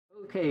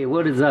Okay,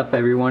 what is up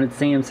everyone? It's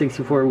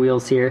Sam64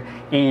 Wheels here,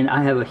 and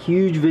I have a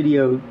huge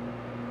video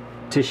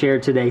to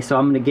share today, so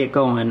I'm going to get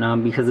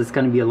going because it's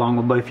going to be a long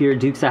one. But if you're a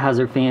Dukes of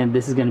Hazzard fan,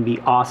 this is going to be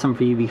awesome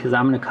for you because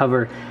I'm going to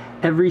cover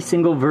every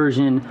single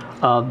version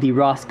of the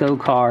Roscooooo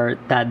car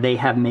that they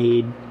have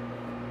made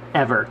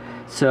ever.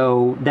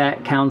 So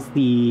that counts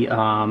the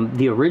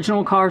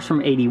original cars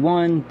from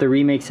 '81, the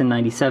remakes in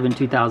 '97,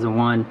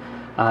 2001,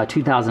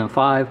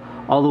 2005,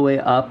 all the way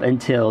up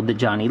until the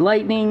Johnny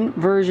Lightning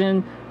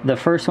version, the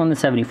first one, the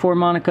 '74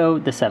 Monaco,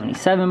 the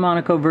 '77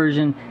 Monaco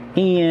version,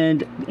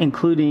 and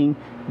including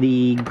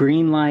the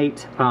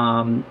Greenlight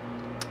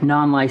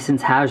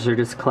non-licensed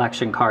Hazzardous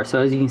Collection car.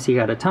 So as you can see,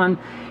 I got a ton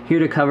here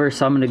to cover,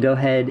 so I'm going to go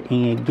ahead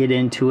and get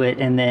into it,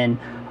 and then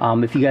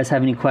if you guys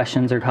have any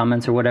questions or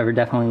comments or whatever,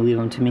 definitely leave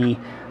them to me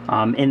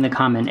in the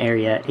comment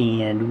area,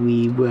 and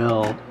we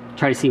will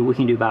try to see what we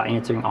can do about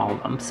answering all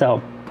of them.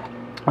 So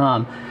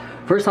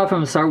first off, I'm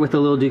going to start with the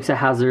little Dukes of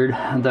Hazzard,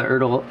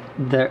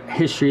 the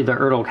history of the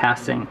Ertl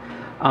casting.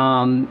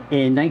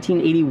 In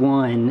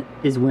 1981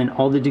 is when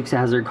all the Dukes of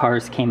Hazzard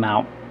cars came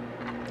out.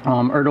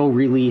 Ertl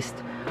released,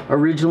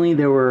 originally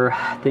there were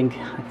I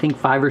think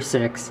 5 or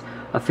 6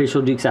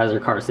 official Dukes of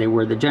Hazzard cars. They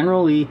were the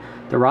General Lee,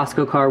 the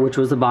Roscooooo car, which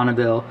was the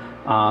Bonneville,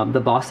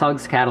 the Boss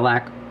Hogg's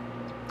Cadillac,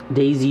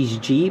 Daisy's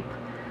Jeep,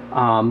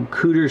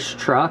 Cooter's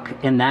truck,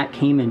 and that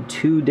came in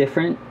 2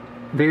 different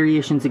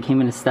variations. It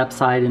came in a step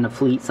side and a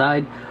fleet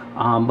side,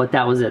 but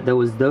that was it. There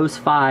was those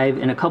 5,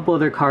 and a couple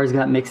other cars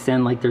got mixed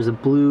in, like there's a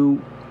blue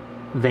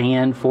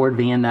van, Ford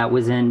van, that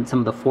was in some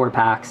of the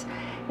 4-packs,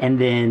 and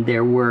then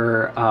there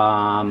were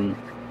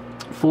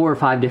 4 or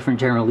 5 different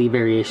General Lee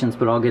variations,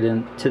 but I'll get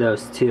into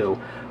those too.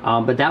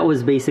 But that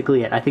was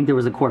basically it. I think there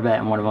was a Corvette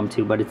in one of them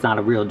too, but it's not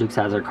a real Dukes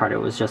of Hazzard car.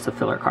 It was just a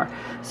filler car.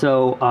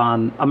 So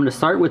I'm going to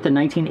start with the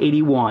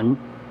 1981.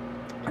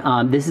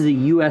 This is a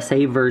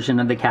USA version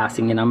of the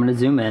casting, and I'm going to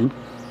zoom in.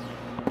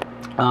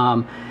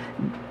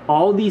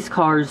 All these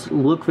cars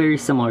look very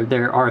similar.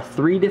 There are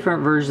 3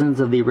 different versions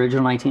of the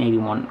original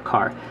 1981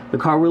 car. The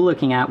car we're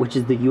looking at, which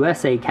is the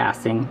USA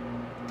casting,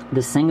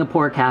 the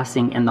Singapore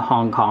casting, and the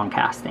Hong Kong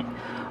casting.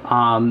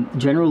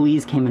 General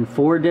Lee's came in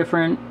 4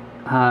 different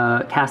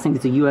castings: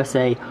 the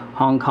USA,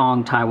 Hong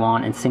Kong,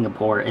 Taiwan, and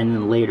Singapore, and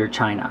then later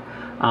China,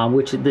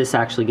 which this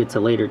actually gets a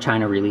later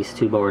China release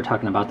too, but we're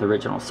talking about the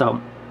original.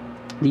 So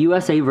the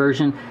USA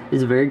version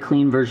is a very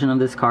clean version of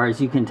this car.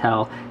 As you can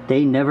tell,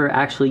 they never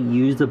actually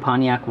used the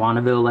Pontiac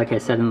Bonneville, like I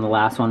said in the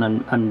last one,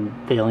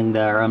 unveiling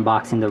or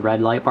unboxing the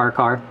red light bar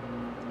car.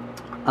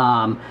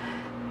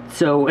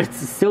 So it's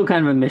still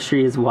kind of a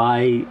mystery as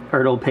why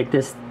Ertl picked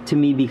this to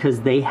me,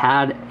 because they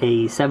had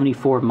a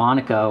 '74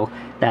 Monaco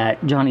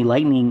that Johnny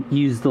Lightning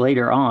used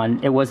later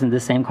on. It wasn't the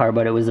same car,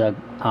 but it was a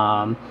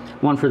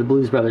one for the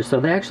Blues Brothers, so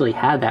they actually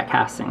had that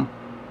casting.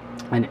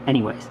 And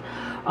anyways,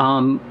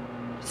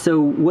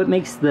 so what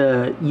makes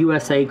the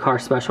USA car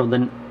special? The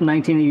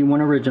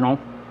 1981 original,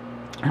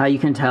 how you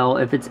can tell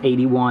if it's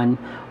 81,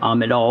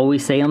 it'll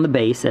always say on the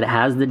base, it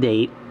has the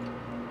date.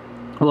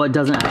 Well, it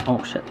doesn't have,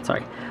 oh shit,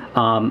 sorry.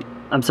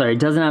 I'm sorry, it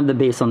doesn't have the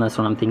base on this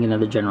one. I'm thinking of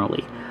the General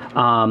Lee.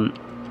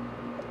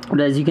 But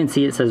as you can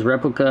see, it says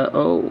replica,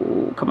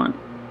 oh, come on.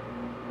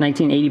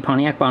 1980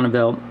 Pontiac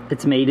Bonneville.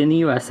 It's made in the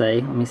USA.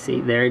 Let me see,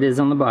 there it is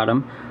on the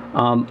bottom.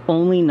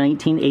 Only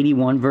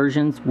 1981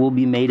 versions will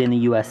be made in the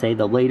USA.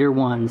 The later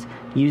ones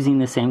using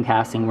the same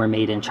casting were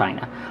made in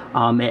China.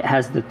 It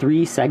has the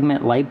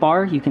 3-segment light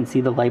bar. You can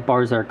see the light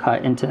bars are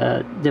cut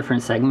into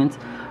different segments.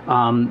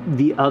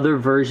 The other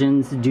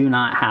versions do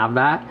not have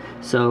that,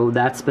 so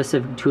that's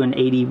specific to an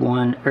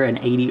 81 or an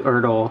 80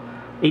 Ertl.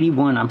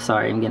 81, I'm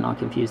sorry, I'm getting all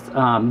confused.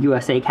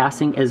 USA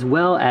casting, as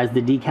well as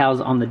the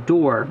decals on the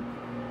door.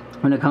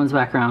 When it comes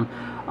back around,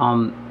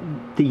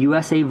 the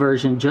USA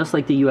version, just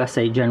like the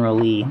USA General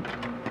Lee,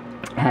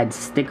 had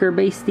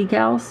sticker-based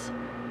decals.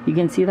 You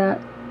can see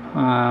that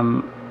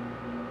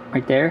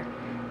right there,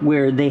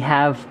 where they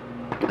have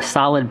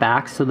solid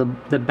backs, so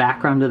the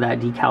background of that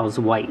decal is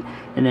white,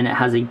 and then it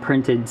has a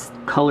printed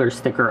color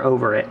sticker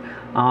over it.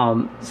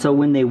 So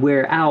when they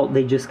wear out,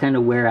 they just kind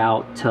of wear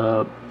out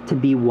to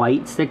be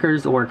white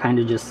stickers, or kind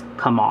of just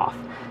come off.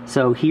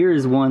 So here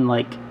is one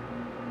like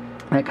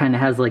that kind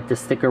of has like the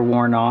sticker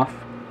worn off.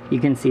 You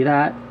can see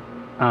that.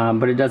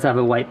 But it does have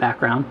a white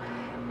background.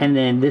 And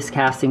then this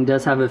casting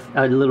does have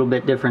a little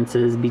bit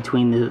differences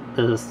between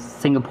the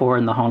Singapore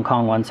and the Hong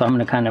Kong one, so I'm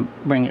going to kind of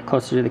bring it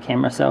closer to the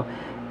camera. So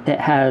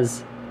it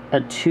has a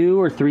 2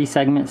 or 3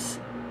 segments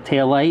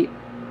tail light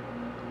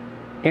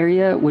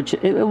area, which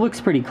it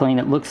looks pretty clean.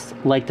 It looks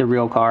like the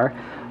real car.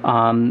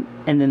 And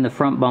then the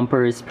front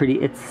bumper is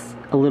it's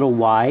a little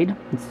wide.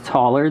 It's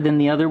taller than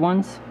the other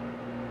ones.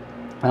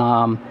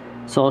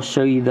 So I'll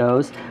show you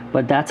those,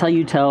 but that's how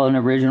you tell an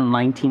original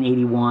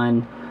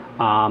 1981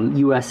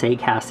 USA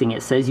casting.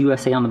 It says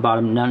USA on the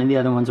bottom. None of the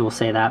other ones will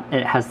say that.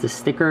 It has the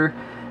sticker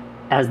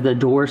as the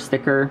door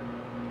sticker.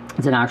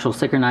 It's an actual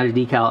sticker, not a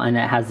decal, and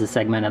it has the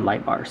segmented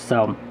light bars.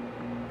 So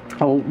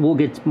we'll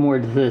get more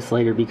to this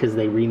later because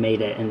they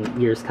remade it in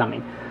years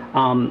coming.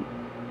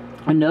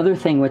 Another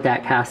thing with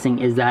that casting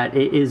is that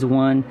it is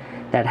one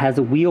that has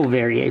a wheel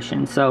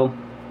variation. So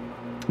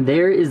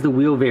there is the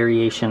wheel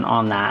variation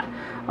on that.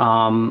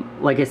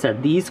 Like I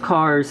said, these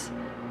cars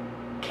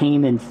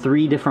came in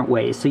 3 different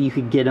ways. So you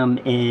could get them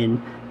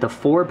in the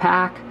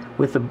 4-pack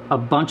with a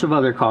bunch of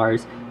other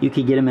cars. You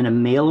could get them in a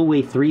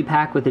mail-away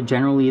 3-pack with a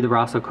General Lee, the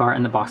Roscoe car,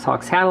 and the Vauxhall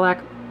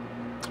Cadillac.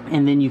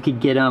 And then you could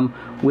get them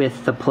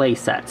with the play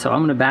set. So I'm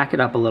going to back it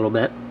up a little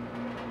bit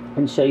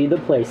and show you the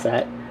play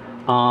set.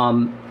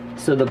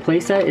 So the play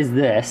set is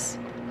this.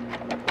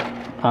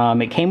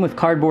 It came with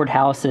cardboard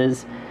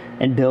houses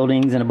and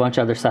buildings and a bunch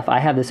of other stuff. I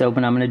have this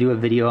open. I'm going to do a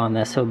video on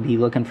this, so be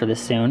looking for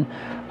this soon.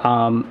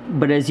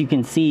 But as you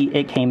can see,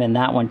 it came in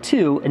that one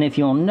too. And if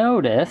you'll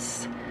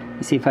notice, let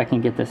me see if I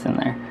can get this in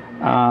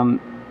there.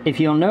 If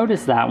you'll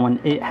notice that one,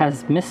 it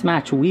has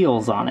mismatched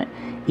wheels on it.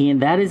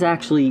 And that is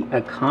actually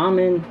a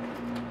common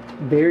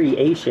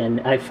variation.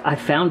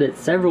 I've found it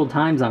several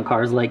times on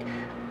cars. Like,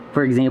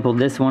 for example,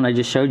 this one I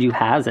just showed you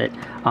has it.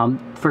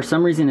 For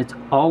some reason, it's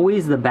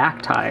always the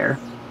back tire.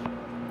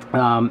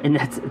 And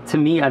that's, to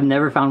me, I've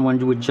never found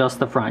one with just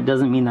the front. It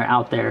doesn't mean they're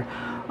out there.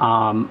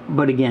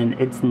 But again,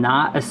 it's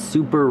not a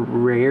super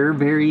rare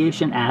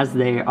variation, as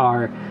there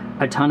are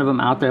a ton of them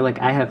out there. Like,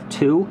 I have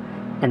 2,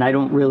 and I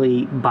don't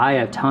really buy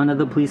a ton of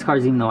the police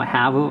cars, even though I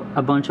have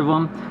a bunch of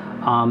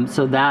them.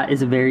 So that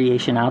is a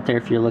variation out there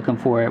if you're looking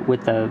for it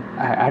with the,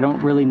 I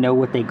don't really know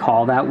what they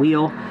call that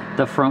wheel.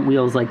 The front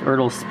wheels, like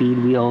Ertl speed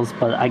wheels,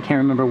 but I can't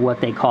remember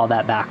what they call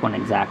that back one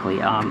exactly.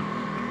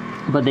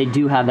 But they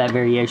do have that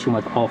variation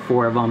with all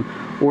 4 of them,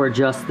 or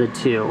just the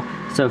 2.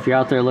 So if you're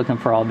out there looking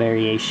for all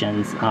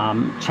variations,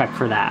 check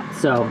for that.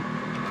 So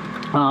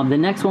the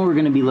next one we're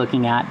going to be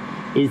looking at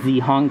is the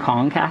Hong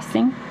Kong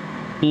casting.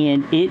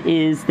 And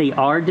they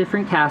are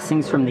different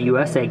castings from the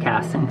USA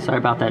casting. Sorry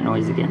about that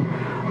noise again.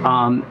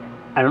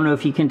 I don't know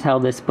if you can tell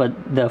this,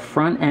 but the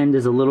front end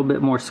is a little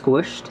bit more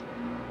squished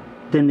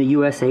than the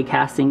USA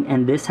casting,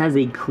 and this has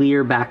a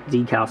clear back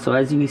decal. So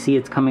as you see,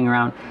 it's coming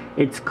around,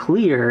 it's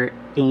clear,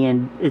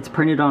 and it's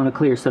printed on a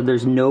clear, so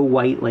there's no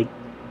white like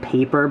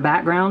paper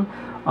background,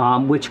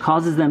 which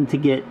causes them to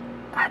get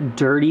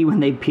dirty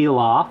when they peel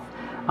off.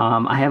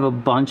 I have a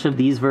bunch of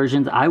these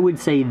versions. I would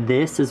say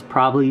this is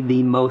probably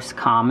the most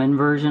common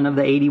version of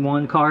the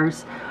 81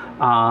 cars.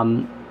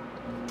 I'm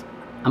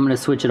gonna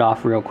switch it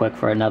off real quick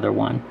for another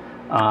one.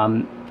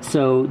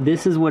 So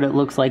this is what it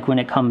looks like when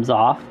it comes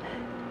off.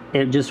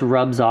 It just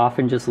rubs off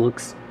and just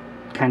looks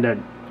kind of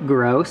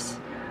gross.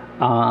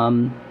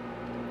 And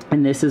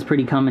this is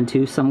pretty common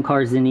too. Some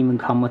cars didn't even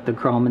come with the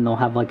chrome, and they'll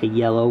have like a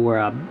yellow or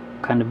a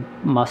kind of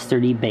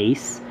mustardy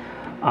base.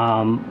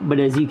 But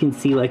as you can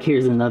see, like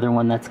here's another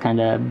one that's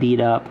kind of beat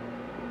up.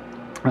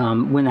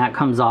 When that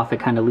comes off, it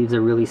kind of leaves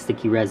a really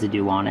sticky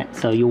residue on it.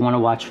 So you'll want to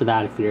watch for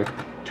that if you're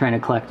trying to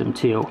collect them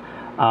too.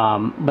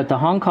 But the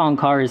Hong Kong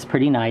car is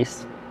pretty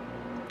nice.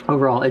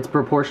 Overall, its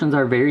proportions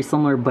are very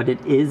similar, but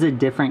it is a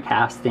different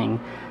casting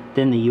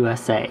than the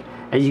USA.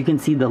 As you can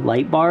see, the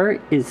light bar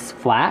is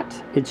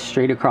flat. It's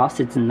straight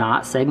across. It's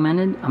not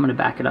segmented. I'm going to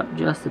back it up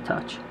just a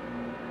touch.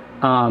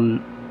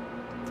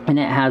 And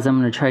it has, I'm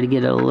going to try to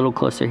get it a little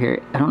closer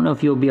here. I don't know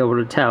if you'll be able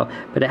to tell,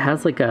 but it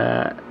has like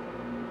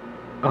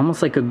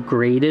almost like a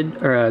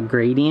graded or a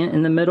gradient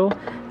in the middle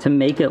to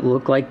make it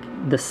look like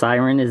the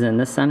siren is in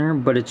the center,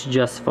 but it's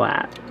just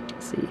flat.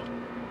 Let's see.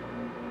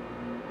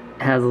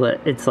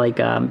 It's like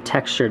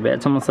textured, but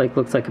it's almost like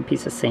looks like a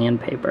piece of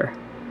sandpaper.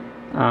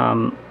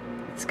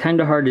 It's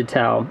kind of hard to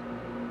tell.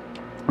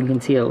 You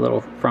can see a little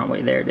front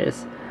way. There it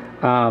is.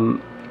 But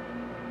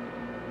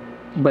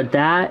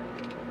that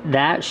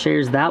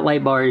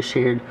light bar is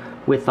shared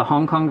with the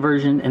Hong Kong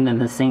version and then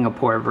the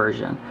Singapore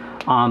version.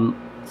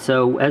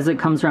 So as it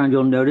comes around,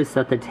 you'll notice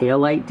that the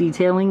taillight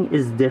detailing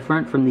is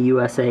different from the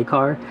USA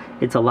car.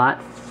 It's a lot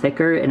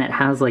thicker, and it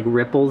has like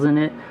ripples in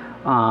it,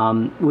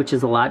 which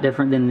is a lot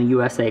different than the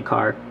USA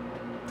car.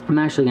 I'm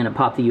actually going to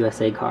pop the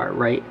USA car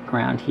right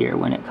around here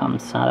when it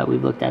comes, now that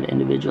we've looked at it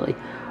individually.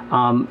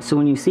 So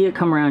when you see it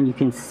come around, you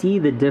can see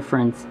the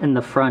difference in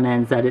the front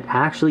ends, that it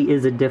actually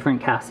is a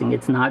different casting.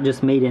 It's not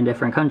just made in a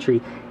different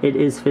country. It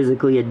is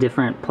physically a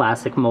different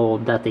plastic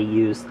mold that they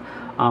used.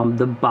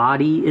 The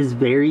body is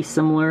very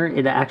similar.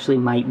 It actually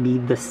might be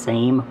the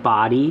same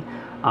body.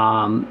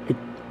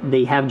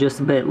 They have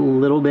just a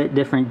little bit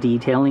different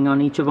detailing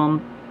on each of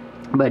them,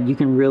 but you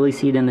can really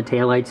see it in the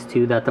taillights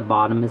too, that the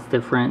bottom is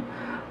different,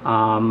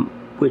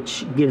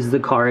 which gives the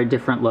car a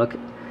different look.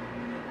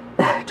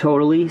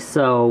 Totally.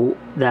 So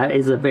that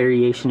is a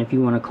variation. If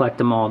you want to collect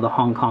them all, the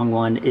Hong Kong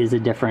one is a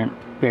different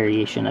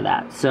variation of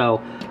that.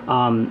 So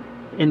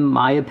in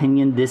my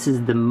opinion, this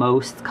is the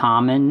most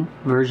common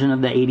version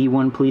of the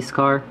 81 police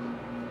car,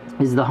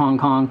 is the Hong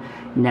Kong.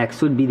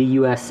 Next would be the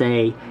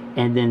USA,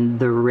 and then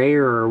the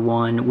rarer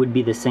one would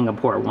be the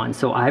Singapore one.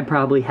 So I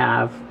probably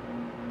have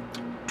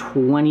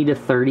 20 to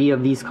 30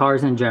 of these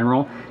cars in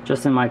general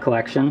just in my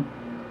collection,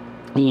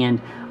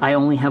 and I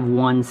only have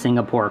one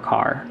Singapore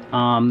car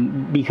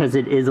because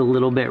it is a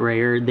little bit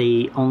rare.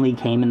 They only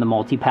came in the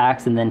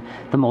multi-packs, and then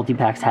the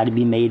multi-packs had to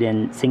be made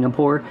in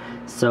Singapore,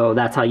 so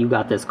that's how you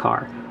got this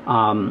car.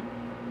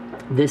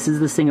 This is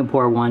the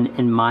Singapore one.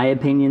 In my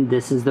opinion,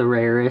 this is the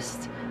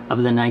rarest of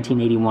the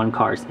 1981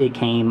 cars. It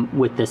came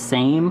with the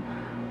same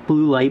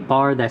blue light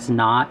bar that's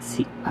not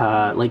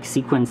like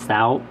sequenced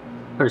out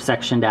or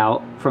sectioned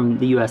out from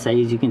the USA.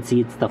 As you can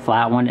see, it's the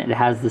flat one. It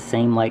has the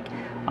same like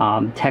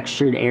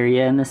textured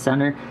area in the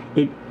center.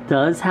 It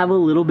does have a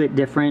little bit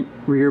different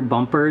rear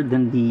bumper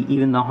than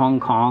even the Hong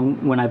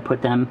Kong. When I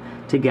put them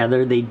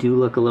together, they do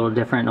look a little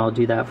different, and I'll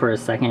do that for a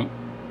second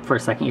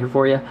here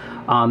for you.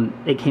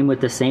 It came with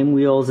the same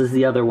wheels as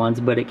the other ones,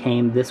 but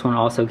this one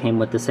also came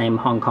with the same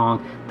Hong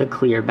Kong, the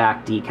clear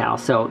back decal.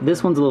 So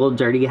this one's a little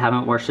dirty. I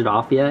haven't washed it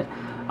off yet.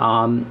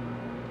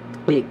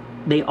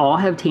 They all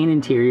have tan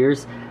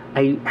interiors.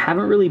 I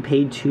haven't really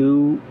paid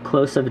too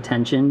close of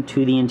attention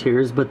to the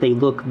interiors, but they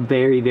look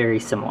very, very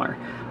similar.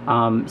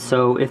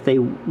 So if they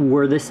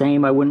were the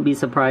same, I wouldn't be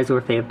surprised, or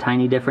if they have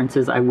tiny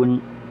differences, I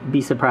wouldn't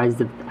be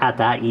surprised at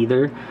that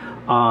either.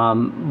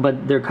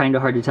 But they're kind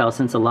of hard to tell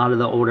since a lot of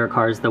the older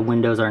cars, the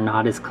windows are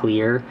not as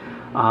clear.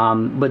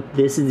 But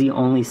this is the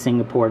only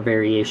Singapore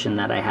variation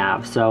that I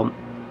have. So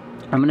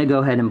I'm going to go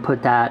ahead and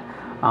put that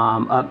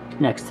up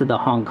next to the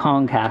Hong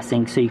Kong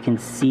casting so you can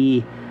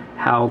see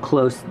how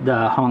close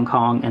the Hong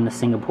Kong and the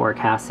Singapore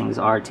castings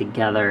are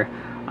together.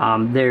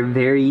 They're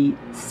very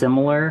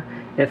similar,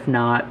 if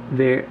not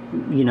very,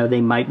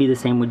 they might be the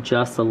same with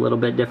just a little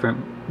bit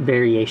different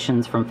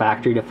variations from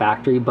factory to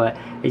factory, but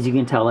as you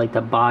can tell, like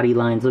the body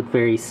lines look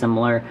very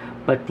similar,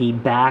 but the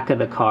back of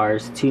the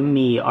cars to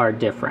me are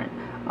different.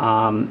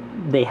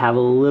 They have a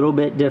little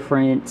bit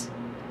different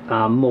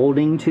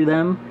molding to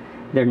them.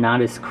 They're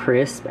not as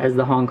crisp as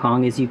the Hong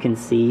Kong, as you can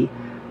see.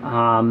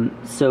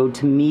 So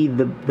to me,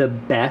 the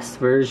best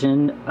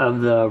version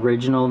of the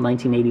original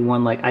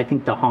 1981, like I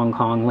think the Hong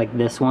Kong, like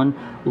this one,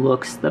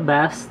 looks the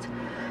best.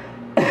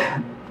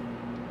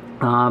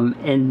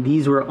 And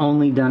these were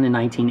only done in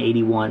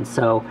 1981,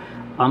 so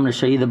I'm going to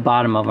show you the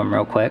bottom of them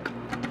real quick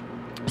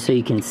so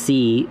you can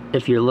see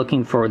if you're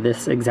looking for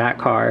this exact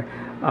car.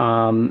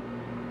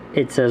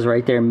 It says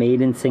right there,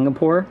 made in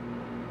Singapore,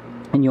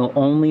 and you'll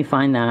only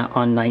find that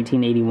on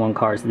 1981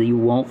 cars. You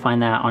won't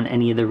find that on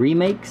any of the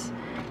remakes.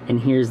 And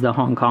here's the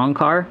Hong Kong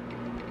car,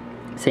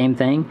 same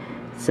thing.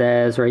 It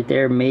says right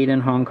there, made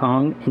in Hong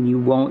Kong, and you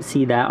won't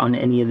see that on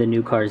any of the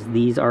new cars.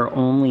 These are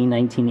only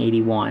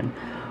 1981.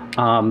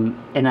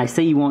 And I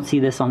say you won't see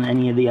this on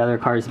any of the other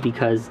cars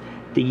because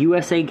the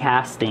USA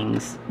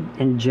castings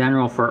in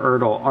general for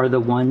Ertl are the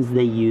ones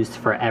they used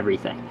for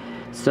everything.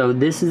 So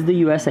this is the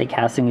USA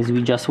casting, as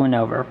we just went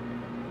over.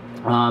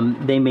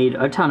 They made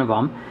a ton of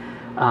them.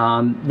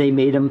 They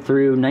made them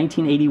through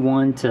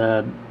 1981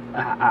 to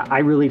I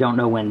really don't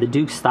know when. The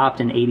Dukes stopped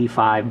in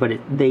 85, but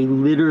they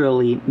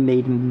literally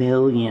made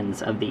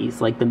millions of these.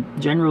 Like the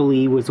General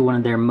Lee was one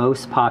of their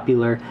most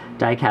popular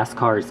die-cast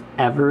cars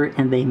ever,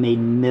 and they made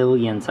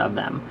millions of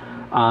them.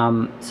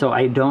 So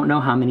I don't know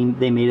how many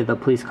they made of the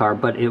police car,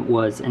 but it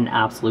was an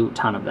absolute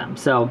ton of them.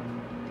 So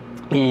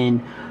in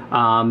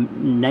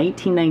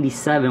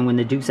 1997, when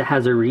the Dukes of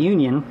Hazzard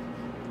reunion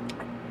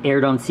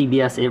aired on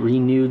CBS, it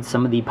renewed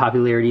some of the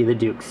popularity of the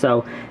Dukes.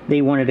 So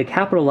they wanted to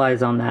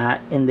capitalize on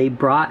that, and they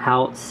brought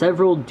out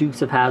several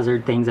Dukes of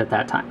Hazzard things at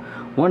that time.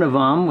 One of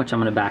them, which I'm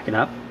going to back it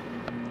up,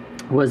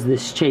 was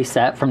this chase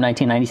set from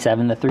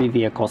 1997, the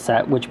 3-vehicle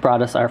set, which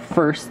brought us our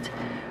first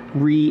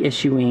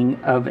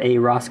reissuing of a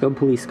Roscooooo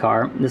police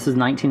car. This is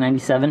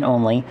 1997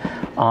 only.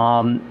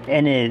 And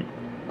in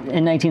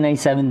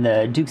 1997,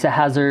 the Dukes of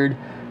Hazzard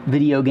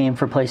video game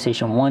for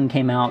PlayStation 1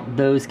 came out.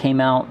 Those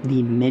came out.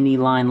 The mini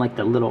line, like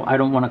the little, I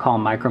don't want to call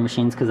them micro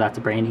machines because that's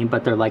a brand name,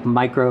 but they're like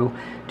micro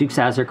Dukes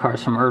of Hazzard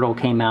cars from Ertl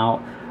came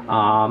out.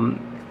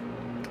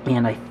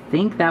 And I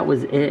think that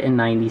was it in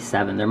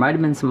 97. There might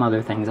have been some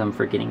other things I'm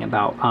forgetting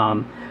about.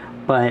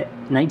 But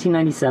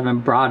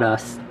 1997 brought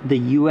us the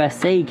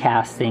USA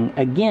casting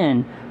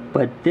again,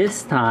 but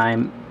this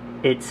time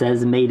it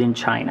says made in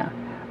China,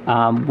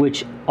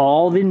 which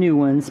all the new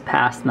ones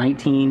past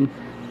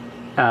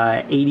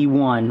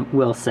 1981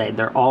 will say.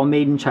 They're all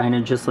made in China,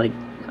 just like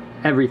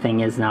everything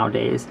is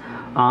nowadays.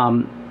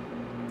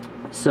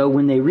 So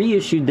when they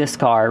reissued this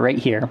car right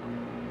here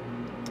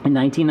in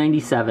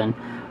 1997,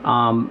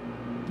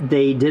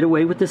 they did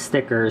away with the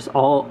stickers.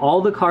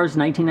 All the cars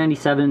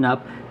 1997 and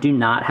up do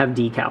not have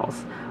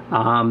decals.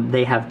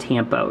 They have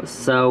tampos.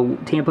 So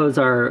tampos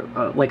are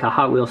like a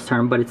Hot Wheels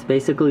term, but it's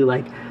basically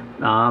like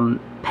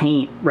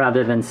paint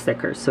rather than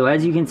stickers. So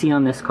as you can see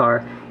on this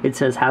car, it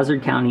says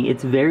Hazzard County.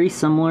 It's very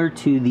similar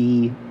to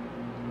the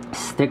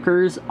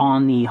stickers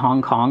on the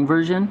Hong Kong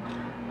version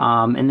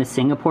and the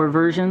Singapore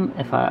version.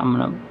 I'm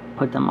gonna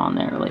put them on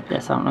there like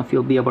this. I don't know if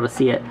you'll be able to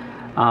see it.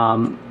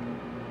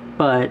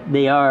 But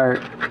they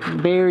are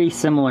very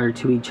similar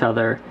to each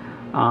other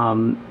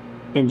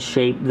in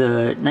shape.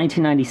 The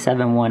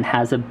 1997 one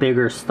has a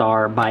bigger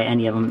star by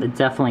any of them. It's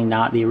definitely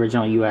not the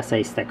original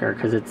USA sticker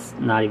because it's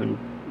not even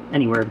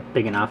anywhere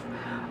big enough.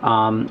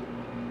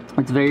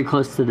 It's very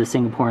close to the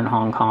Singapore and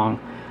Hong Kong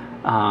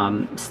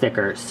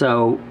sticker.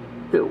 So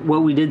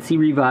what we did see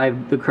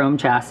revived: the chrome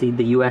chassis,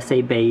 the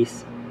USA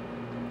base,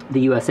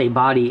 the USA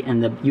body,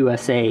 and the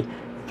USA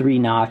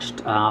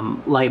 3-notched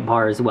light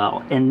bar as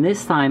well. And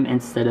this time,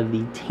 instead of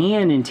the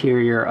tan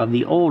interior of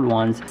the old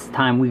ones, this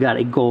time we got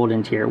a gold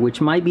interior, which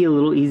might be a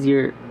little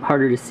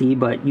harder to see,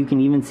 but you can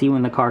even see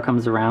when the car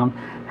comes around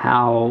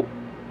how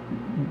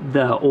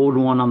the old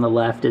one on the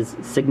left is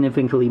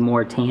significantly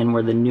more tan,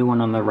 where the new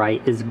one on the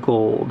right is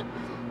gold.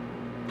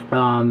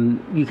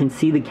 You can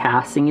see the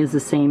casting is the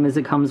same as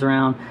it comes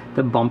around.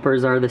 The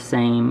bumpers are the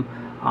same.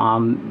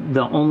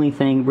 The only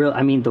thing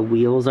the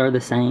wheels are the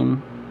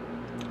same.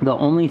 The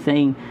only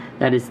thing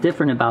that is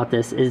different about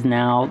this is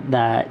now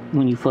that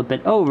when you flip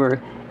it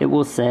over, it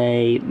will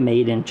say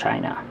made in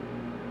China.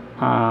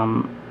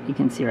 You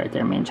can see right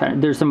there, made in China.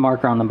 There's some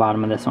marker on the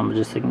bottom of this one, but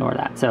just ignore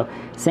that. So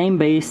same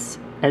base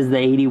as the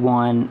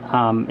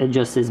 81, it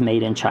just is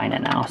made in China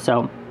now.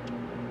 So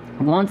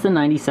once the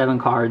 97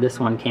 car, this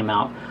one came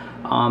out,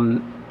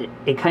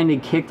 it kind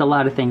of kicked a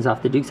lot of things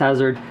off. The Dukes of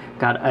Hazzard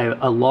got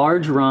a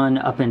large run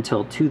up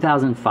until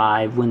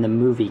 2005 when the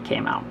movie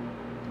came out.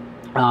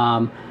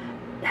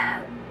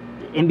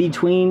 In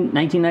between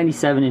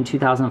 1997 and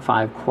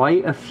 2005,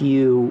 quite a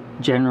few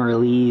General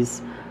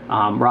Lee's,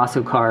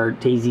 Roscooooo car,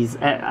 Daisies,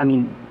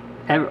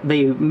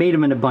 they made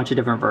them in a bunch of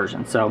different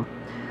versions. So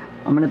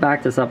I'm going to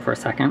back this up for a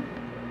second.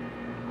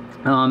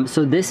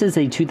 So this is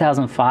a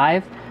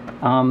 2005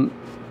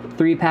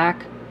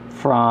 3-pack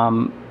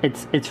from,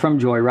 it's from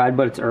Joyride,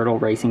 but it's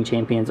Ertl Racing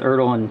Champions.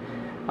 Ertl and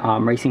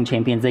Racing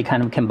Champions, they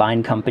kind of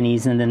combined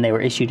companies, and then they were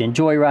issued in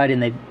Joyride,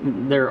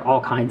 and there are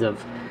all kinds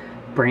of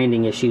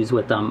branding issues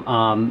with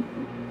them.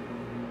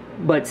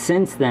 But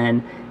since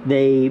then,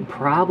 they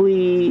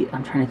probably,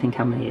 I'm trying to think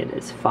how many it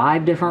is,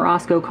 5 different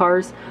Roscooooo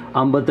cars,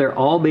 but they're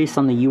all based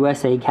on the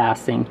USA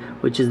casting,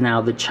 which is now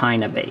the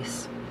China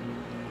base.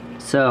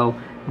 So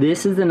this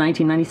is the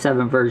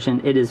 1997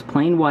 version. It is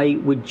plain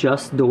white with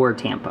just door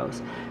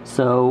tampos.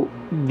 So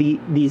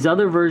these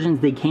other versions,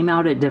 they came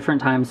out at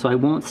different times, so I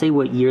won't say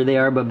what year they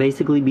are, but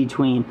basically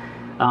between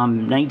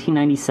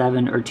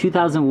 1997 or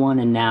 2001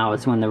 and now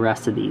is when the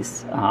rest of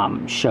these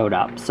showed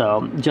up.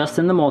 So just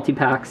in the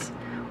multi-packs.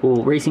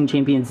 Well, Racing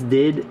Champions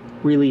did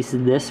release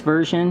this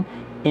version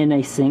in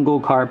a single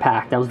car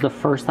pack. That was the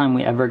first time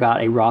we ever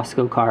got a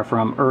Roscooooo car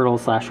from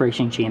Ertl /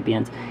 Racing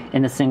Champions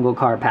in a single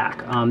car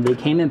pack. They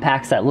came in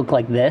packs that look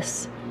like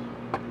this.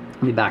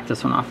 Let me back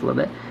this one off a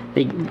little bit.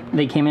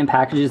 They came in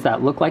packages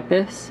that look like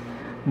this,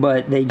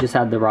 but they just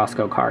had the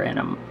Roscooooo car in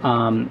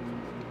them.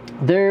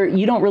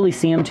 You don't really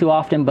see them too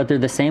often, but they're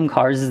the same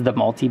cars as the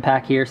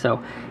multi-pack here,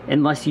 so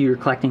unless you're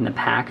collecting the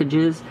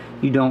packages,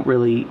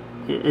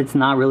 it's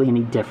not really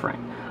any different.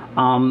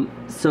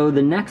 So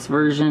the next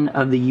version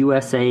of the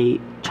USA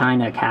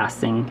China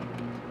casting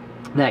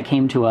that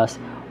came to us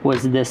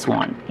was this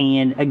one,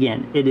 and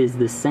again, it is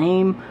the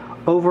same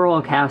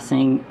overall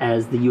casting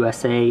as the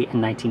USA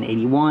in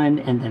 1981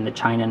 and then the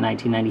China in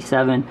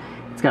 1997.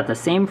 It's got the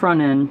same front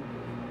end,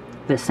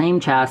 the same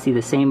chassis,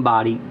 the same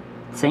body,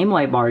 same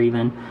light bar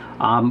even,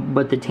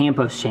 but the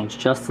tampos changed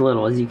just a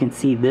little. As you can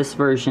see, this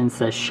version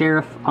says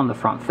Sheriff on the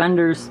front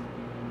fenders,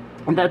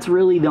 and that's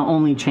really the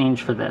only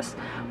change for this,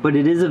 but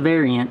it is a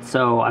variant,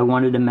 so I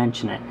wanted to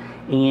mention it.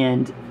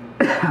 And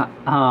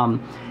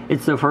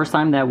it's the first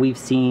time that we've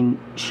seen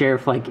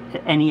Sheriff, like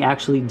any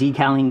actually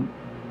decaling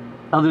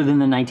other than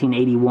the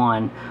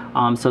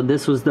 1981. So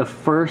this was the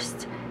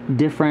first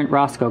different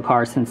Roscooooo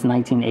car since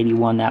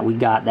 1981 that we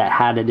got that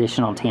had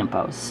additional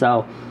tampos.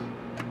 So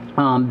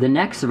the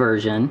next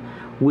version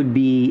would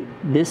be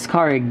this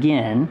car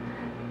again,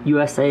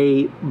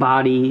 USA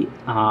body.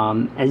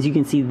 As you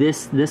can see,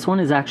 this one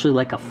is actually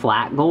like a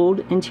flat gold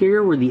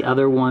interior, where the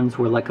other ones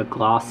were like a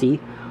glossy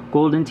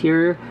gold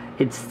interior.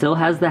 It still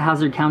has the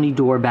Hazzard County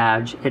door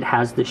badge. It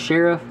has the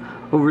Sheriff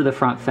over the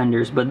front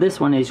fenders, but this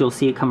one, as you'll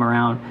see it come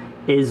around,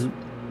 is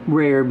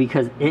rare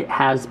because it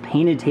has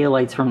painted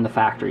taillights from the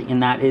factory,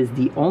 and that is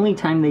the only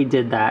time they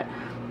did that.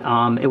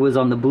 It was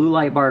on the blue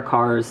light bar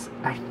cars.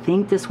 I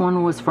think this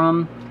one was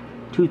from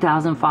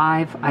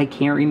 2005. I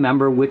can't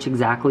remember which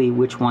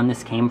one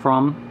this came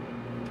from,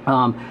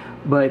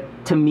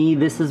 but to me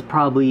this is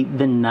probably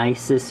the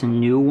nicest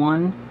new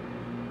one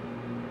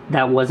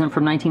that wasn't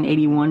from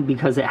 1981,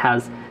 because it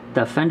has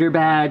the fender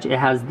badge, it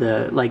has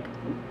the like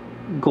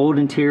gold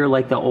interior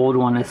like the old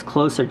one. Is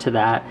closer to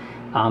that.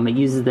 It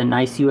uses the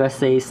nice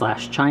USA /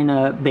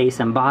 China base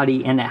and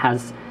body, and it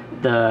has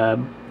the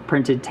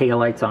printed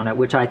taillights on it,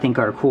 which I think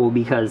are cool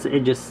because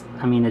it just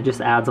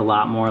adds a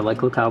lot more.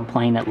 Like, look how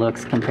plain it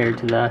looks compared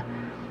to the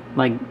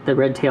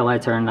red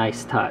taillights are a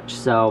nice touch.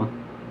 So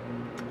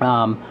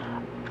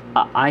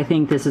I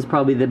think this is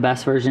probably the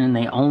best version, and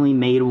they only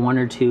made 1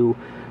 or 2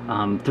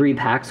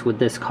 3-packs with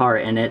this car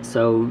in it,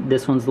 so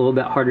this one's a little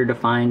bit harder to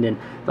find. And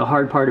the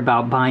hard part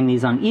about buying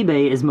these on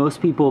eBay is most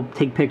people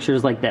take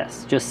pictures like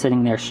this, just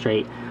sitting there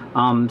straight.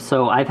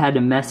 So I've had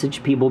to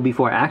message people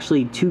before.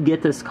 Actually, to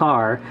get this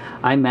car,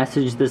 I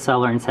messaged the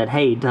seller and said,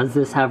 hey, does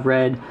this have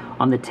red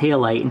on the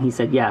taillight? And he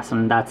said yes,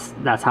 and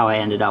that's how I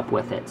ended up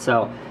with it.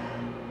 So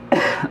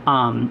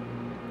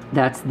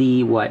that's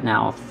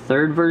the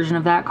third version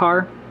of that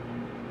car.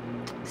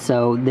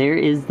 So there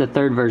is the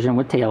third version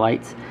with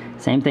taillights.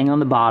 Same thing on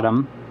the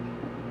bottom.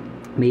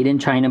 made in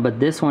China, but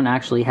this one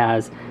actually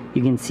has,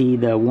 you can see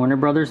the Warner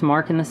Brothers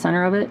mark in the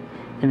center of it,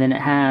 and then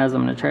it has,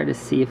 I'm going to try to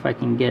see if I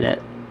can get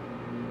it.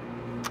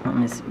 Let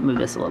me move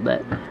this a little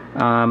bit.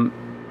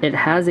 It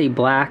has a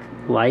black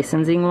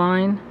licensing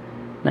line,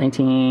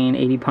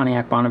 1980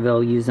 Pontiac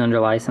Bonneville, used under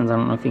license. I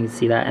don't know if you can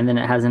see that. And then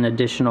it has an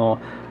additional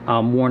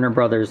Warner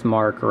Brothers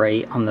mark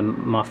right on the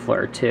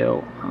muffler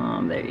too.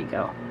 There you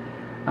go.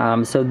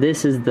 So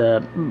this is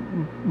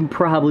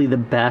probably the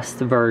best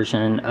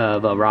version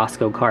of a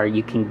Roscoe car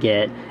you can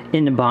get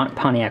in the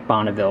Pontiac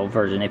Bonneville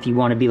version. If you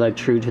want to be like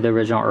true to the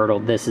original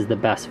Ertl, this is the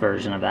best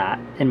version of that,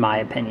 in my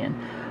opinion.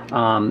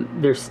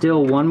 There's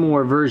still one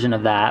more version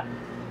of that,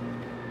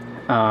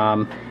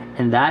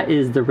 and that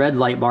is the red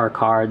light bar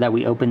car that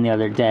we opened the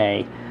other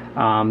day.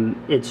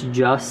 It's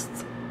just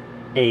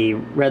a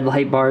red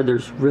light bar.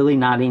 There's really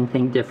not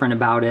anything different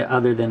about it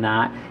other than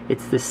that.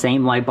 It's the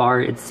same light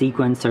bar. It's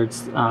sequenced, or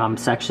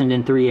it's sectioned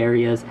in 3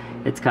 areas.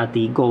 It's got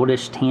the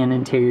goldish tan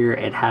interior.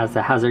 It has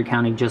the Hazzard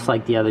County just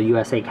like the other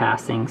USA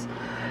castings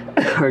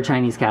or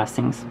Chinese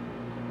castings.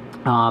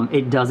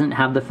 It doesn't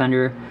have the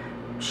fender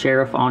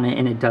sheriff on it,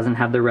 and it doesn't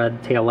have the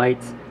red tail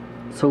lights.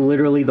 So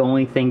literally the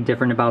only thing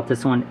different about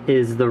this one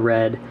is the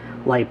red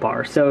light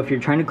bar. So if you're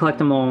trying to collect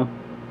them all,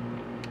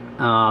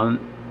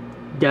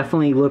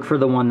 definitely look for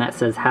the one that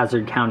says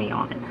Hazzard County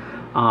on it,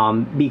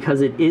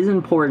 because it is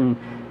important,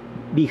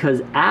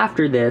 because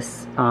after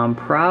this,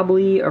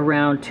 probably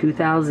around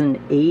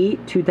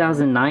 2008,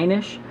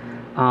 2009-ish,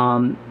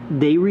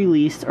 they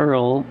released,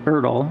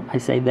 Ertl, I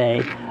say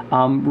they,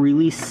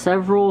 released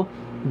several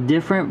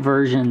different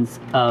versions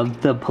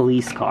of the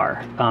police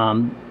car.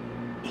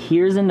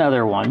 Here's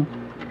another one.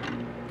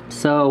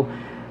 So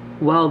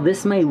while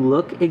this may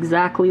look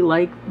exactly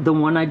like the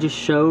one I just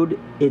showed,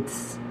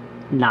 it's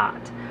not.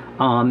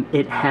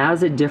 It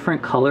has a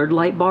different colored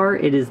light bar.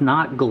 It is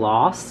not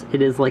gloss.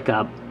 It is like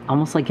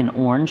almost like an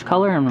orange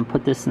color. I'm gonna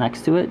put this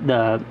next to it,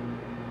 the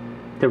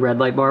red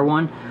light bar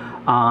one.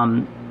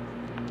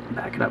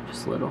 Back it up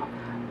just a little.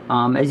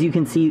 As you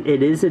can see,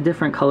 it is a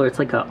different color. It's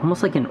like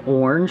almost like an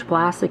orange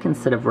plastic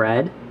instead of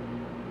red.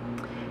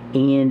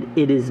 And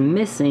it is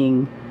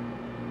missing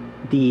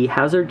the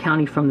Hazzard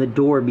County from the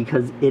door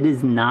because it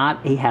is not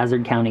a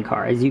Hazzard County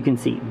car. As you can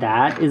see,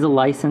 that is a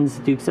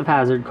licensed Dukes of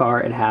Hazzard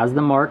car. It has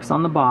the marks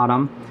on the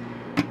bottom.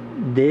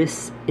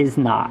 This is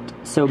not.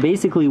 So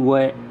basically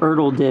what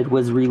Ertl did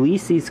was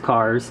release these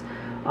cars.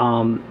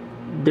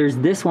 There's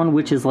this one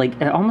which is like,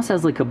 it almost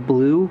has like a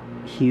blue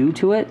hue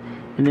to it.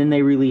 And then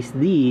they released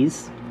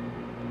these,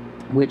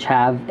 which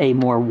have a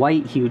more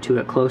white hue to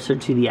it, closer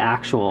to the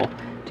actual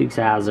Dukes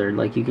of Hazzard,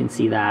 like you can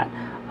see that.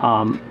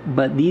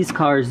 But these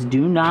cars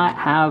do not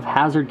have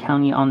Hazzard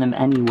County on them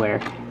anywhere,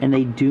 and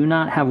they do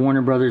not have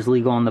Warner Brothers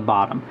legal on the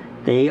bottom.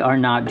 They are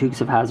not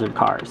Dukes of Hazzard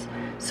cars.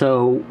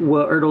 So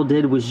what Ertl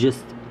did was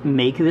just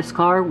make this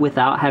car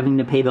without having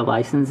to pay the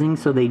licensing,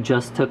 so they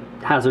just took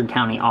Hazzard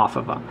County off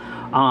of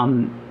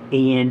them.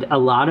 And a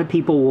lot of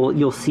people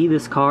you'll see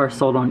this car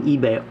sold on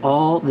eBay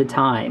all the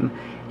time,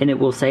 and it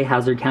will say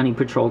Hazzard County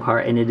patrol car,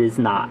 and it is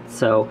not.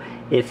 So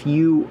if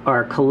you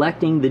are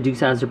collecting the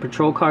Dukes of Hazzard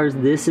patrol cars,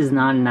 this is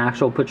not an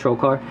actual patrol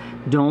car.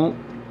 Don't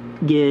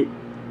get,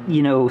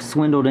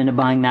 swindled into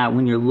buying that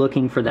when you're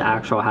looking for the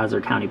actual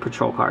Hazzard County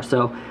patrol car.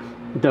 So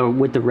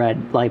with the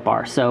red light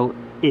bar. So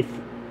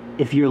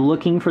if you're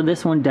looking for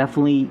this one,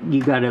 definitely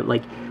you gotta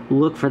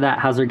look for that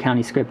Hazzard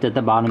County script at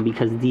the bottom,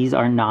 because these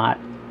are not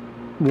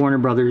Warner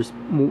Brothers,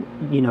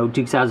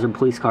 Dukes of Hazzard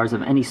police cars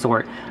of any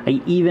sort.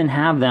 I even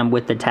have them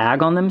with the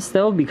tag on them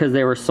still, because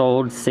they were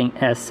sold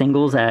as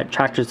singles at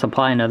Tractor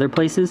Supply and other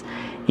places.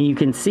 And you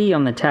can see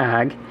on the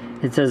tag,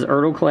 it says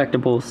Ertl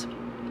Collectibles.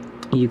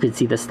 You can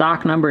see the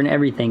stock number and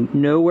everything.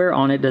 Nowhere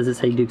on it does it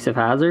say Dukes of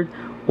Hazzard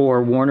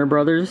or Warner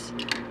Brothers.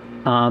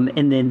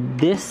 And then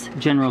this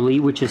generally,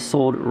 which is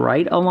sold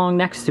right along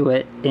next to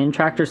it in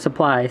Tractor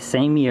Supply,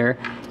 same year,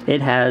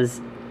 it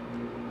has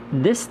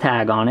this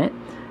tag on it,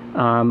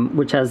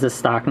 which has the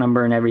stock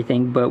number and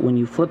everything. But when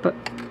you flip it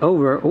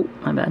over, oh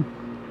my bad,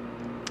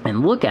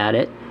 and look at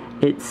it,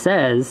 it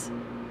says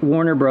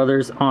Warner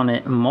Brothers on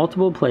it in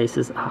multiple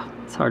places.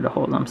 It's hard to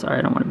hold. I'm sorry,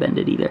 I don't want to bend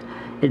it either.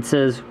 It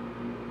says,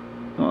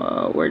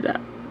 where's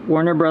that?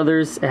 Warner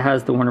Brothers. It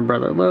has the Warner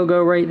Brother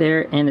logo right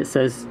there, and it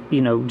says,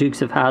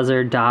 Dukes of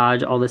Hazzard,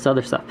 Dodge, all this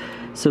other stuff.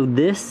 So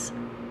this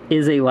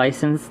is a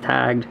license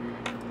tagged.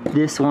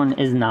 This one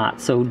is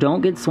not. So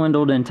don't get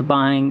swindled into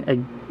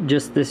buying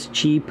just this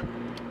cheap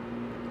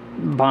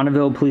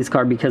Bonneville police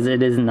car, because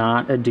it is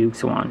not a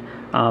Dukes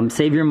one.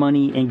 Save your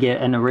money and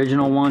get an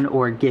original one,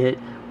 or get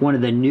one of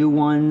the new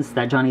ones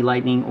that Johnny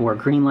Lightning or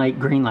Greenlight.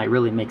 Greenlight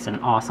really makes an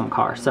awesome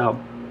car. So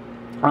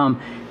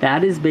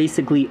that is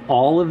basically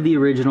all of the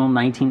original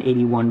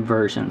 1981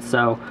 versions.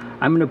 So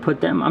I'm going to put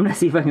them, I'm going to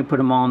see if I can put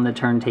them all on the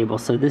turntable.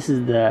 So this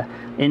is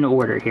in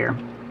order here.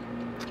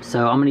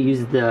 So I'm going to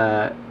use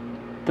the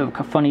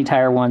funny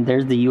tire one.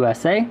 There's the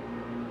USA.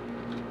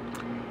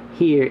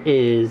 Here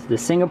is the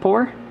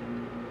Singapore.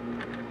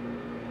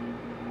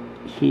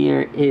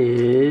 Here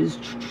is,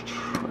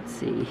 let's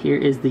see, here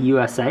is the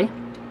USA.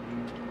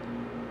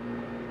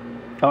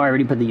 Oh, I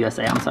already put the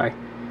USA, I'm sorry.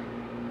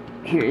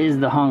 Here is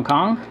the Hong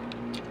Kong.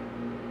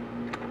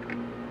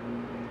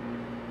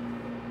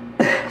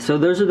 So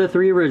those are the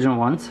 3 original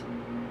ones.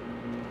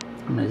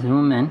 I'm gonna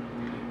zoom them in.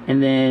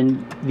 And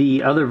then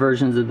the other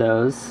versions of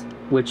those,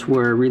 which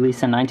were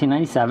released in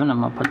 1997,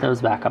 I'm gonna put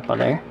those back up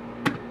there,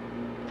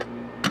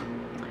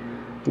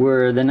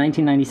 were the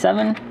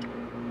 1997,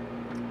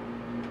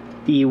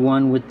 the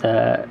one with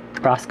the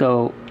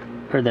Roscoe,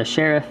 or the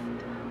Sheriff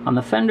on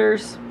the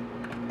fenders,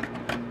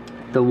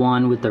 the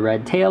one with the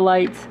red tail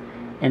lights,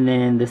 and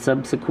then the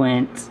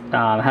subsequent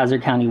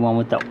Hazzard County one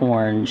with the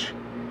orange,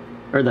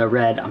 or the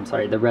red, I'm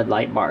sorry, the red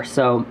light bar.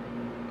 So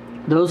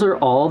those are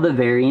all the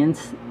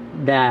variants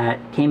that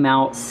came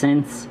out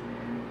since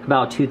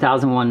about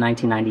 2001,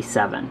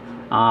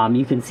 1997.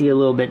 You can see a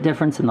little bit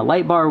difference in the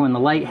light bar when the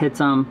light hits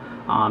them.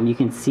 You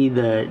can see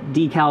the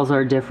decals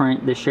are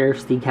different. The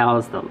Sheriff's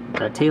decals,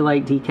 the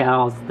taillight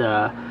decals,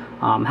 the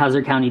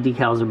Hazzard County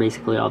decals are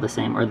basically all the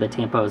same, or the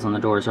tampos on the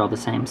doors are all the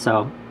same.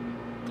 So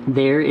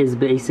there is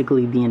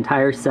basically the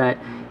entire set.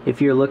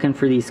 If you're looking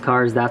for these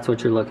cars, that's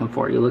what you're looking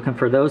for. You're looking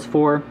for those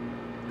 4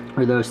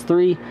 or those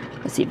 3.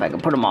 Let's see if I can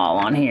put them all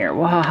on here.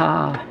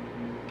 Wow.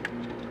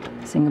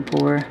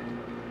 Singapore.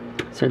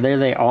 So there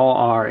they all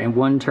are in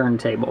one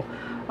turntable.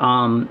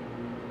 I'll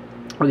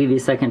give you a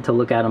second to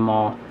look at them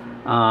all.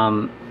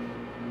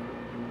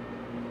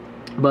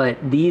 But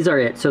these are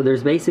it. So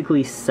there's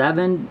basically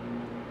 7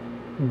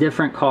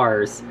 different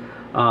cars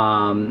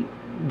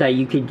that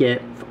you could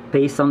get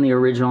based on the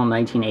original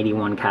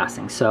 1981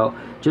 casting. So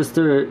just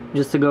to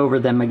go over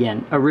them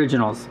again: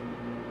 originals,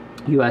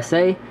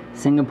 USA,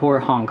 Singapore,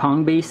 Hong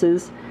Kong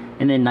bases,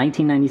 and then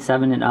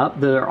 1997 and up,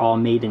 they're all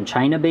made in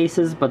China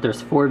bases, but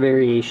there's 4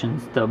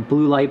 variations: the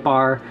blue light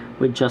bar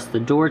with just the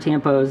door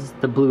tampos,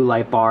 the blue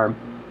light bar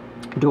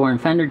door and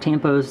fender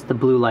tampos, the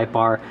blue light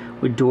bar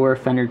with door,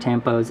 fender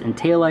tampos, and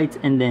taillights,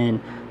 and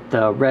then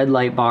the red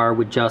light bar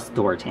with just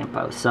door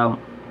tampos. So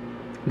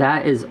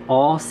that is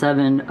all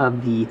 7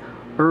 of the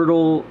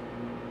Ertl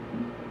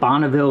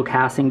Bonneville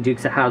casting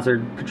Dukes of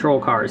Hazzard patrol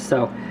cars.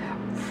 So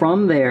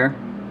from there,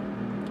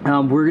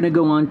 we're going to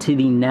go on to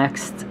the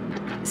next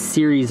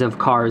series of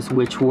cars,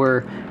 which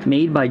were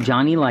made by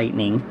Johnny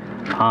Lightning.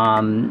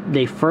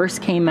 They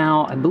first came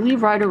out, I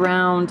believe, right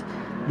around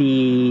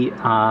the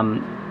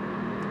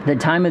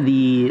time of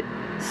the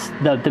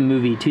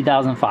movie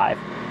 2005.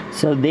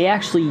 So they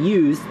actually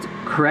used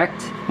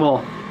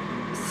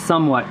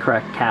somewhat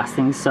correct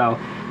casting. So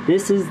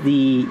this is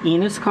the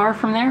Enos car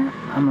from there.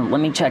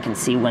 Let me check and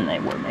see when they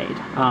were made.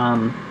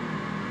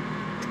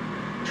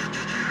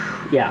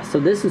 Yeah, so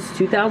this is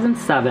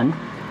 2007.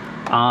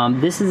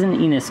 This is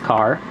an Enos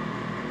car.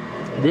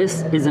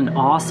 This is an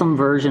awesome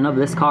version of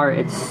this car.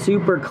 It's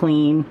super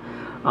clean.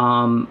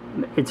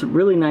 It's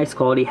really nice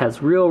quality. It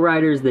has real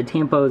riders, the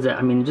tampos,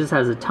 I mean, it just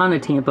has a ton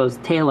of tampos,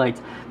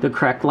 taillights, the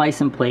correct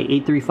license plate,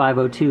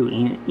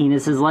 83502,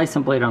 Enos's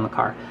license plate on the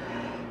car.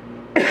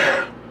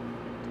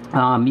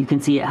 You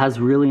can see it has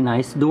really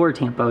nice door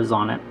tampos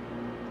on it.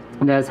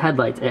 It has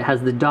headlights. It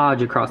has the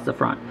Dodge across the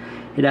front.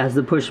 It has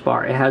the push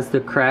bar. It has the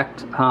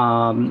correct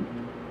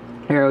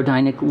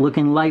aerodynamic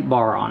looking light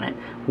bar on it.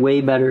 Way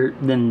better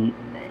than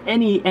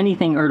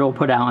anything Ertl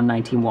put out in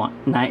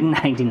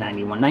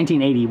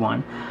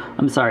 1981.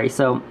 I'm sorry.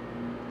 So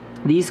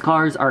these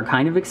cars are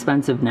kind of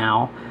expensive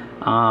now.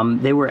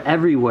 They were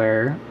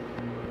everywhere.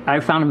 I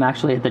found them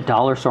actually at the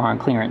dollar store on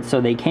clearance. So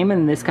they came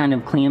in this kind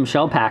of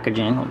clamshell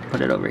packaging. I'll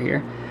put it over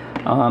here.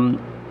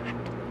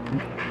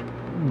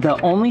 The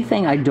only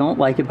thing I don't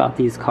like about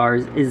these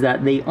cars is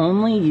that they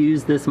only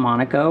use this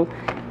Monaco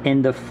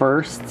in the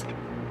first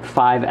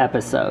 5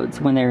 episodes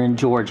when they're in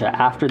Georgia.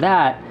 After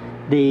that,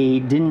 they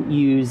didn't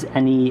use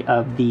any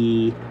of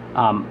the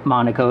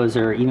Monacos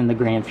or even the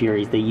Grand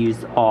Furies. They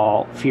used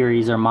all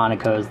Furies or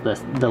Monacos,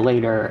 the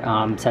later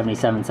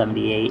 77,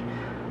 78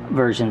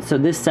 versions. So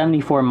this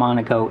 74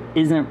 Monaco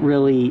isn't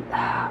really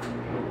a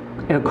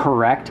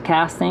correct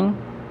casting.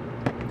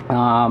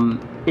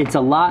 It's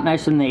a lot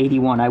nicer than the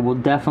 81. I will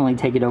definitely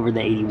take it over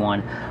the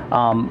 81.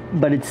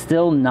 But it's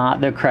still not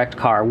the correct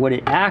car. What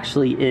it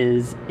actually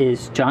is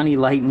Johnny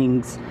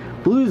Lightning's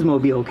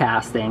Bluesmobile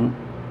casting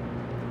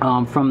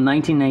from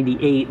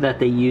 1998 that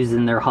they used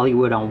in their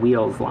Hollywood on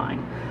Wheels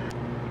line.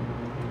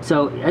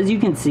 So as you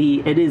can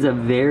see, it is a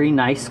very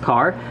nice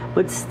car,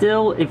 but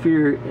still, if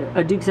you're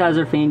a Dukes of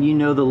Hazzard fan, you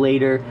know the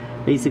later,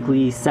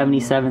 basically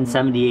 77,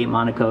 78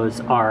 Monacos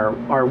are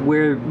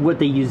what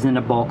they use in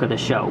the bulk of the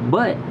show.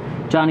 But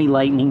Johnny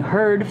Lightning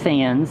heard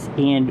fans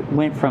and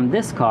went from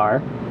this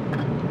car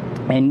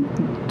and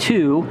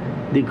to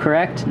the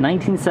correct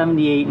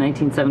 1978,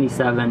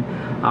 1977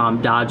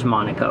 Dodge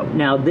Monaco.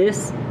 Now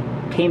this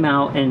came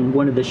out in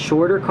one of the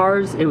shorter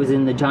cars. It was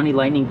in the Johnny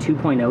Lightning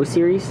 2.0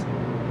 series.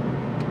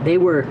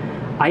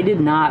 I did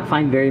not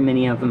find very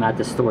many of them at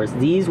the stores.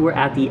 These were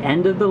at the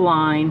end of the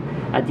line,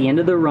 at the end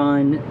of the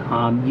run.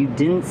 You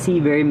didn't see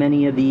very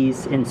many of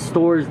these in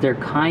stores. They're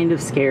kind of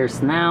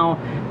scarce now.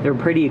 They're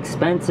pretty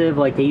expensive.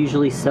 Like, they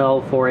usually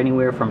sell for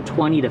anywhere from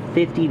 $20 to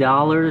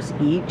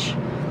 $50 each.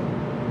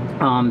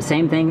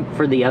 Same thing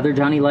for the other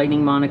Johnny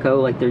Lightning Monaco.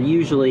 Like, they're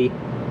usually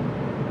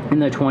in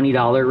the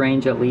 $20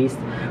 range at least,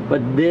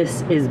 but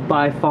this is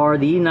by far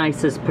the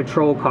nicest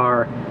patrol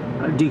car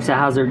Dukes of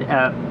Hazzard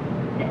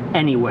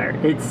anywhere.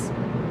 It's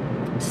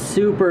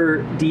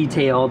super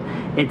detailed,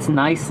 it's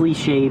nicely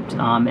shaped,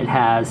 it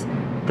has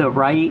the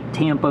right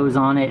tampos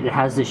on it, it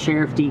has the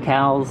sheriff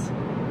decals,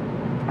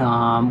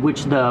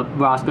 which the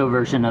Roscoe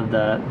version of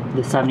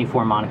the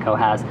 74 Monaco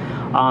has.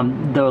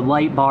 The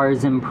light bar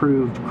is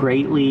improved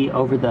greatly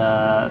over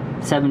the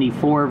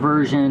 74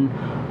 version.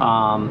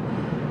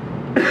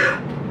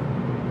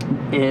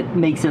 It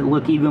makes it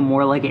look even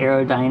more like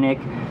aerodynamic.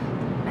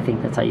 I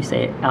think that's how you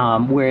say it.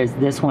 Whereas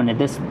this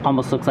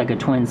almost looks like a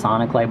twin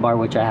Sonic light bar,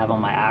 which I have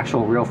on my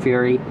actual Real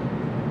Fury.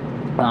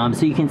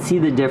 So you can see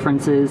the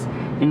differences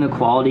in the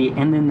quality,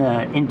 and then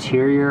the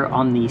interior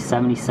on the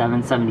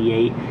 77,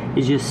 78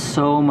 is just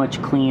so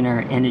much cleaner,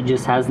 and it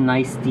just has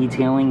nice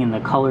detailing, and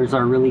the colors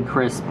are really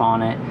crisp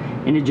on it,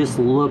 and it just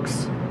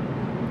looks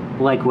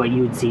like what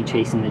you would see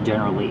chasing the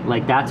General Lee.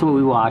 Like, that's what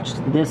we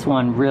watched. This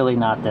one, really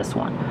not this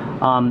one.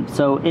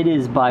 So it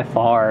is by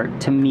far,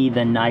 to me,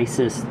 the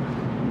nicest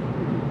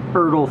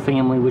Ertl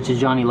family, which is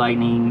Johnny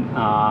Lightning,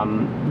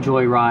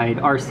 Joyride,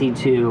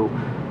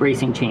 RC2,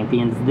 Racing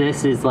Champions.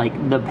 This is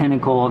like the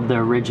pinnacle of the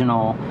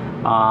original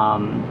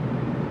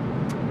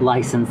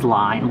licensed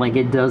line. Like,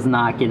 it does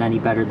not get any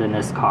better than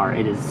this car.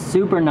 It is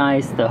super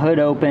nice. The hood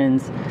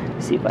opens.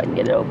 Let's see if I can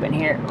get it open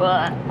here.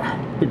 But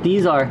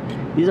these are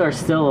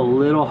still a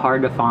little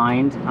hard to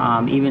find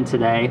even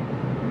today.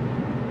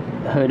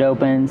 The hood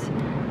opens.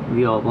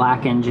 Reveal a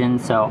black engine.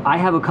 So I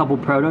have a couple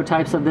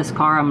prototypes of this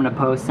car I'm going to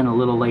post in a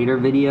little later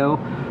video.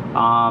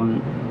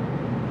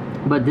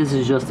 But this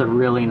is just a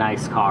really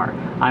nice car.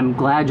 I'm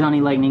glad Johnny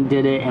Lightning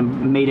did it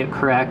and made it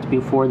correct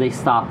before they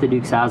stopped the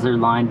Dukes of Hazzard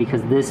line,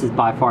 because this is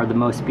by far the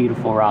most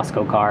beautiful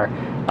Roscoe car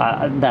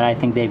that I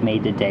think they've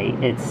made to date.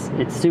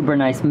 It's super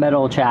nice,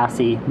 metal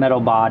chassis, metal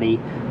body.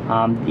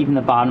 Even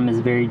the bottom is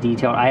very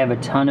detailed. I have a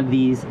ton of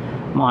these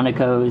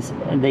Monacos.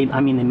 They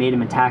made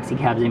them in taxi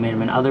cabs. They made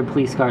them in other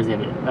police cars. They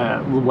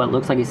have what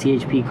looks like a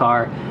CHP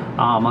car.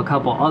 A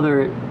couple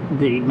other.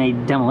 They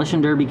made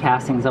demolition derby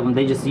castings of them.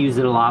 They just use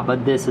it a lot,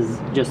 but this is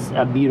just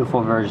a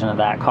beautiful version of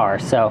that car.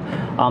 So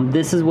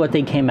this is what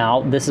they came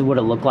out. This is what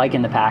it looked like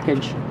in the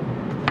package.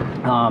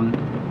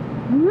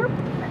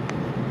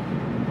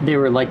 They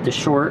were like the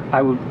short,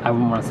 I wouldn't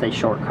want to say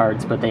short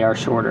cards, but they are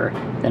shorter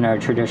than our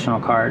traditional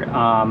card.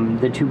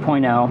 The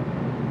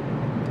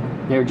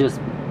 2.0, they're just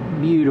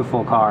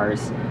beautiful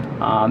cars.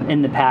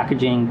 In the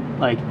packaging,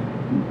 like,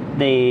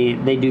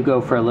 they do go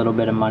for a little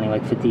bit of money,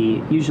 like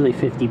usually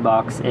 50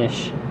 bucks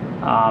ish.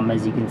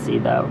 As you can see,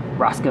 the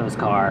Roscoe's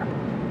car.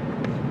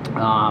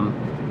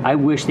 I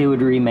wish they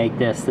would remake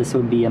this. This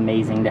would be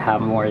amazing to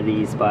have more of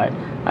these, but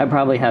I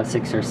probably have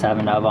 6 or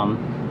 7 of them,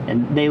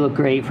 and they look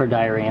great for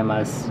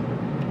dioramas.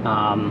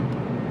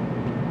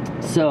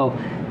 So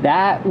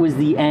that was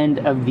the end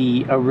of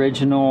the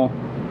original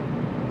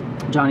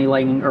Johnny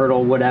Lightning,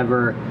 Ertl,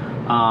 whatever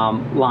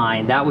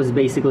line. That was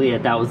basically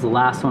it. That was the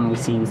last one we've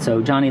seen.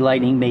 So Johnny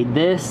Lightning made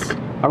this,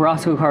 a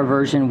Roscoe car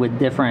version with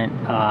different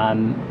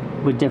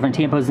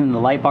tampos, and the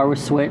light bar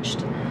was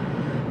switched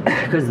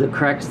because the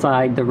correct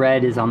side, the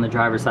red, is on the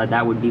driver's side.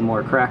 That would be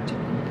more correct.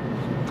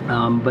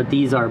 But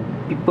these are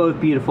both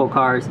beautiful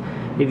cars.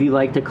 If you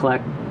like to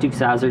collect Dukes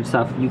of Hazzard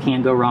stuff, you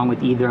can't go wrong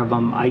with either of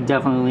them. I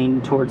definitely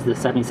lean towards the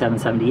 77,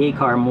 78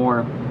 car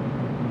more.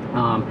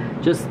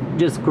 Just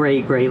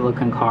great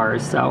looking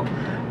cars. So,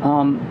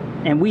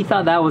 and we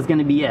thought that was going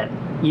to be it.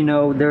 You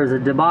know, there's a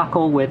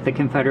debacle with the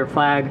Confederate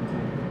flag.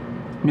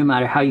 No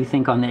matter how you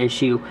think on the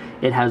issue,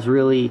 it has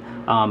really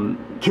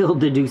killed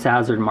the Dukes of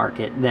Hazzard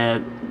market.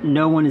 That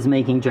no one is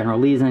making General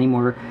Lees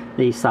anymore.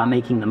 They stopped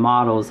making the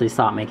models. They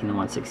stopped making the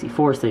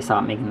 164s. They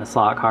stopped making the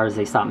slot cars.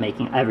 They stopped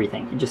making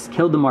everything. It just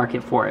killed the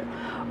market for it.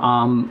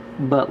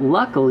 But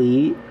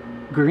luckily,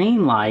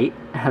 Greenlight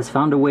has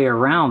found a way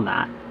around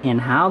that. And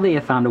how they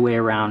have found a way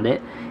around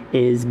it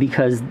is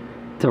because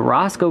the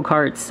Roscoe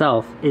car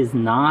itself is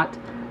not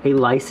a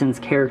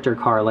licensed character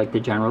car like the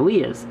General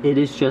Lee is. It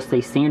is just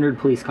a standard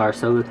police car,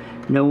 so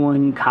no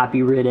one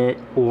copyrighted it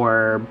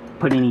or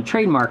put any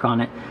trademark on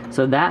it.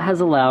 So that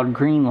has allowed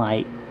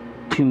Greenlight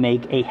to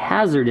make a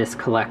Hazzardous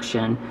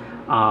collection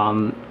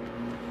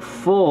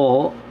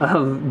full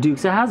of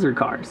Dukes of Hazzard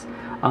cars.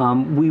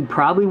 We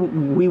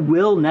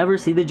will never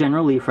see the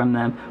General Lee from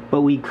them,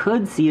 but we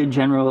could see a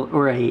General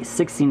or a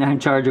 69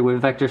 Charger with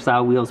Vector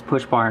style wheels,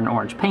 push bar, and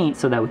orange paint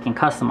so that we can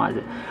customize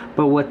it.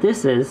 But what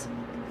this is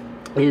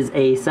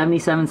a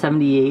 77,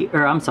 78,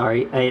 or I'm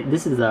sorry,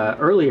 this is the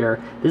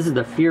earlier, this is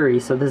the Fury,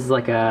 so this is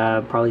like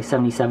a probably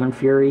 77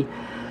 Fury.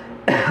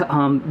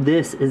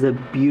 This is a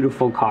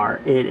beautiful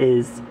car.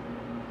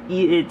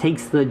 It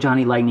takes the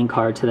Johnny Lightning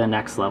car to the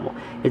next level.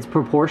 It's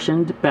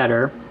proportioned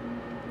better.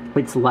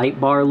 Its light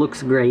bar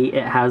looks great.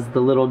 It has the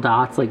little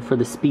dots like for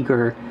the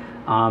speaker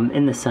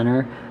in the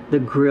center. The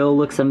grille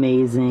looks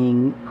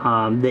amazing.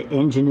 The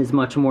engine is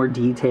much more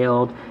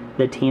detailed.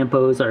 The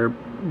tampos are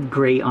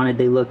great on it.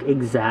 They look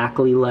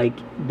exactly like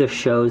the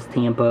show's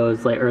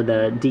tampos, like, or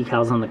the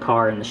decals on the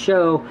car in the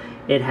show.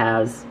 It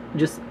has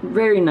just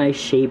very nice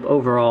shape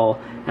overall.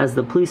 Has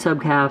the police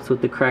hubcaps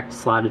with the correct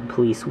slotted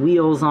police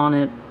wheels on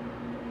it.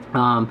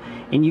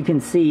 And you can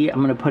see,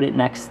 I'm going to put it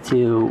next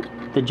to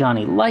the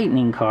Johnny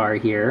Lightning car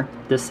here.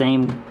 The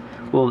same,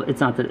 well,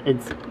 it's not that,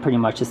 it's pretty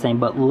much the same,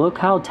 but look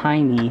how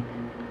tiny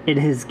it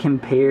is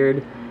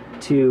compared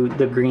to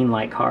the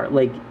Greenlight car.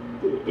 Like,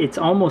 it's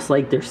almost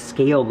like they're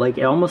scaled. Like,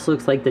 it almost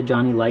looks like the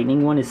Johnny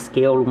Lightning one is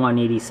scaled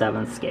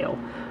 1/87 scale.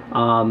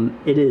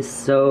 It is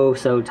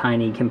so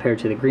tiny compared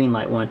to the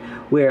Greenlight one,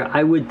 where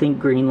I would think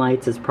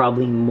Greenlight's is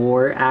probably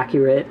more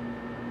accurate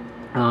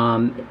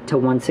to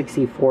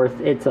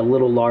 1/64. It's a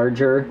little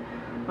larger,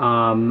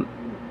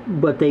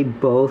 but they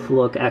both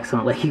look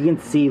excellent. Like, you can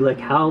see, like,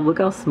 look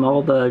how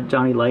small the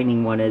Johnny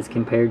Lightning one is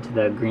compared to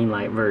the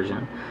Greenlight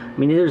version. I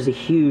mean, there's a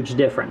huge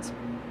difference.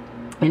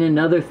 And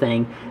another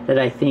thing that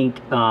I think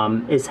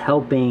is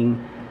helping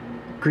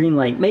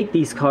Greenlight make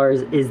these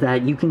cars is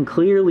that you can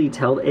clearly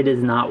tell it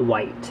is not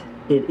white.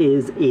 It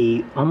is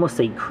almost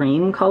a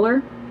cream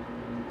color.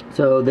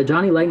 So the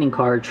Johnny Lightning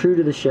car, true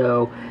to the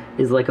show,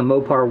 is like a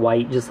Mopar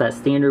white, just that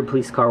standard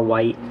police car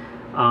white.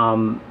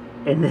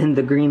 And then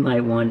the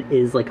Greenlight one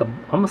is like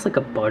almost like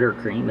a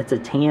buttercream. It's a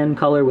tan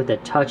color with a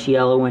touch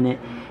yellow in it.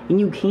 And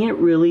you can't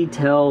really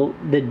tell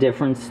the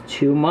difference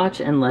too much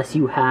unless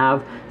you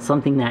have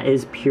something that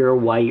is pure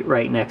white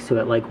right next to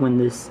it. Like when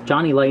this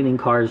Johnny Lightning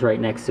car is right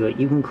next to it,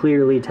 you can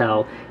clearly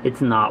tell it's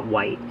not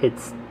white,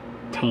 it's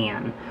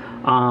tan.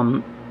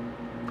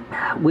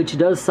 Which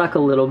does suck a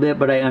little bit,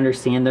 but I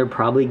understand they're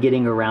probably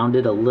getting around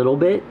it a little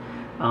bit.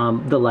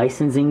 The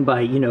licensing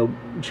by, you know,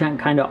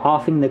 kind of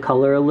offing the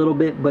color a little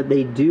bit, but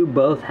they do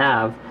both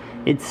have,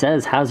 it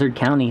says Hazzard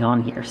County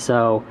on here.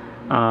 So,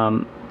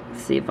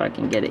 let's see if I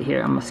can get it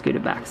here. I'm gonna scoot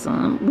it back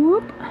some.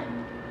 Whoop.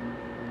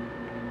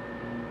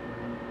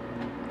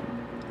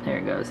 There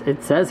it goes.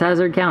 It says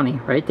Hazzard County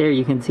right there.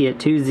 You can see it,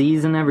 2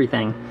 Z's and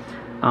everything.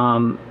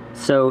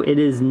 So it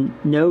is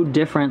no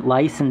different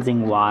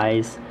licensing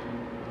wise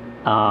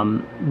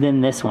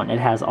than this one. It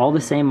has all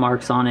the same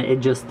marks on it.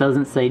 It just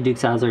doesn't say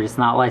Dukes of Hazzard. It's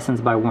not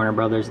licensed by Warner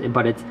Brothers,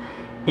 but it's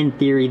in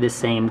theory the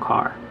same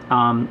car.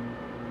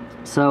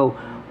 So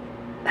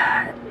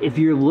if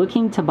you're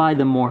looking to buy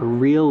the more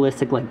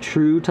realistic, like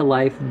true to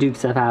life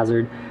Dukes of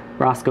Hazzard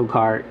Roscoe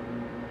car,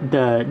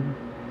 the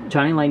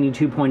Johnny Lightning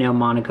 2.0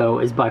 Monaco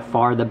is by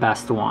far the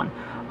best one.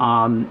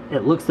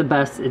 It looks the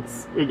best.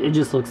 It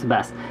just looks the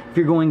best. If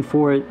you're going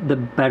for the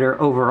better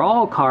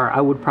overall car,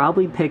 I would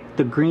probably pick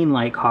the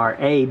Greenlight car,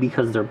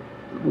 because they're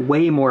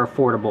way more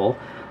affordable.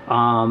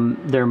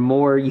 They're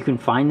more, you can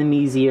find them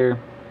easier.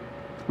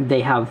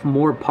 They have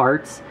more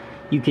parts.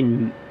 You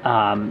can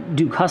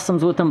do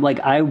customs with them. Like,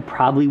 I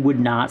probably would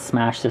not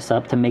smash this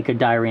up to make a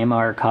diorama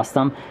or a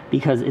custom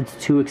because it's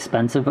too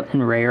expensive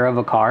and rare of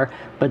a car.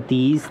 But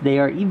these, they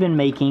are even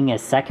making a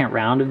second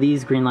round of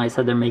these. Greenlight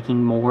said they're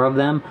making more of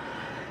them.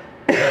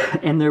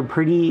 And they're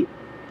pretty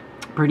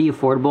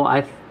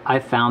affordable. I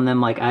found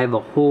them, like, I have a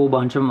whole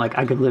bunch of them. Like,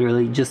 I could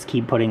literally just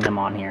keep putting them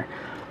on here.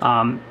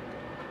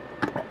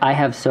 I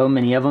have so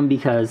many of them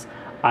because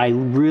I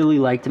really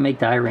like to make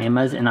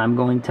dioramas, and I'm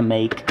going to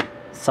make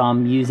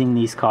some using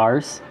these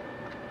cars.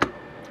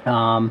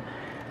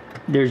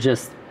 They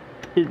just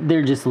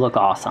look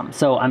awesome.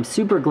 So I'm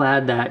super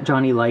glad that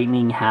Johnny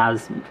Lightning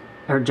has,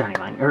 or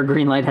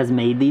Greenlight has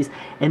made these,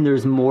 and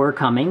there's more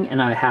coming.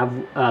 And I have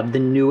the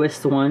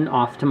newest one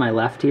off to my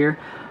left here.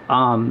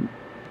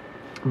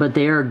 But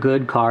they are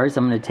good cars.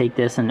 I'm going to take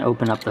this and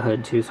open up the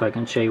hood too, so I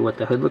can show you what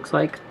the hood looks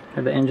like,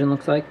 or the engine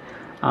looks like.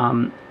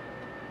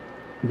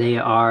 They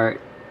are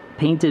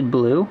painted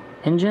blue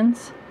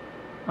engines.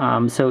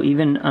 So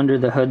even under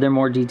the hood, they're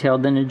more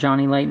detailed than the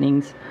Johnny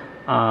Lightnings.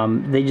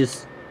 They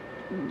just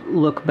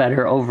look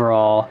better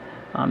overall.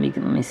 Let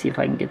me see if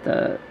I can get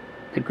the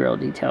grill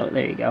detail.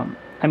 There you go.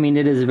 I mean,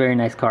 it is a very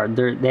nice car.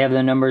 They have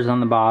the numbers on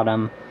the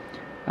bottom,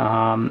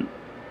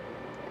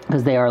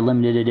 because they are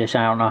limited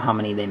edition. I don't know how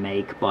many they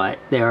make, but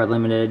they are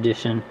limited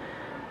edition.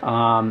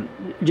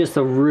 Just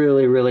a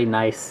really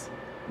nice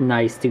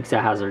Dukes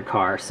of Hazzard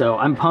car. So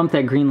I'm pumped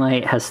that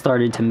Greenlight has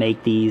started to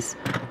make these.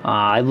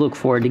 I look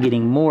forward to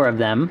getting more of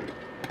them,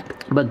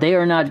 but they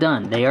are not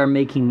done. They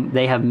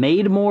have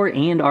made more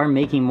and are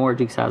making more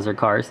Dukes of Hazzard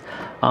cars,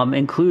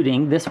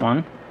 including this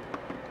one.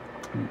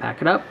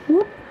 Back it up,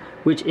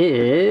 which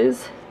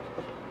is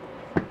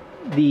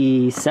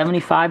the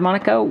 75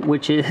 Monaco,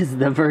 which is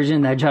the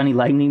version that Johnny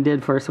Lightning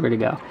did first. Where to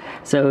go?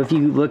 So if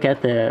you look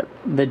at the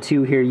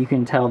two here, you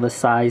can tell the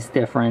size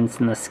difference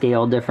and the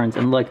scale difference,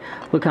 and look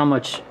how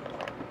much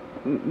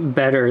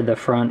better the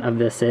front of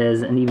this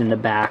is, and even the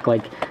back.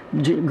 Like,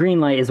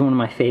 Greenlight is one of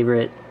my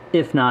favorite,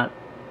 if not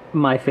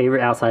my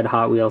favorite outside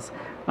Hot Wheels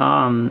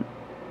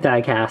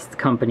diecast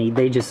company.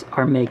 They just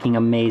are making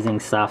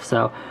amazing stuff.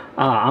 So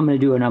I'm gonna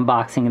do an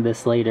unboxing of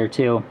this later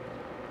too.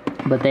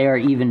 But they are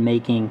even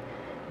making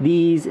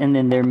these, and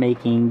then they're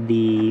making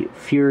the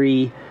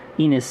Fury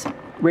Enos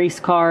race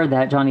car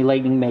that Johnny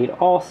Lightning made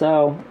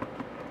also.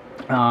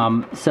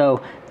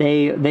 So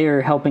they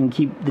are helping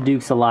keep the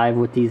Dukes alive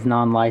with these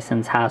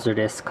non-licensed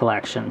Hazzardous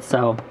collections.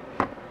 So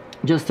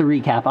just to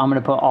recap, I'm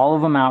going to put all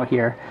of them out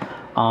here,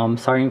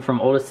 starting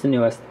from oldest to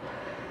newest.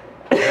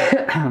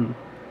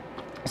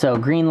 So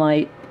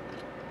Greenlight,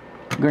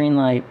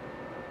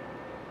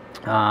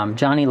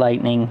 Johnny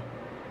Lightning.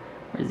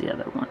 Where's the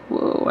other one?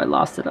 Whoa, I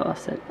lost it.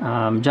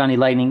 Johnny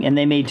Lightning, and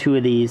they made 2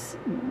 of these.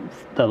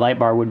 The light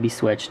bar would be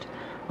switched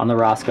on the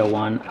Roscoe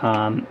one.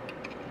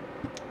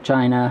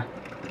 China.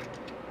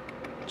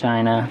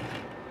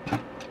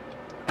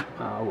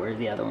 Oh, where are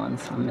the other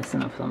ones? I'm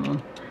missing up some of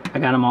them. I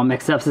got them all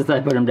mixed up since I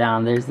put them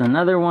down. There's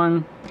another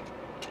one.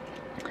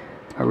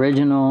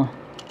 Original.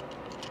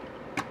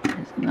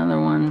 There's another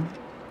one.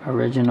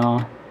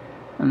 Original.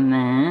 And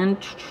then,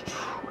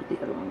 where'd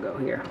the other one go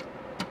here?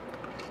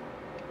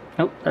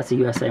 Nope, that's a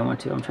USA one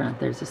too.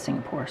 There's a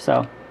Singapore.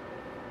 So,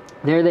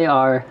 there they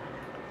are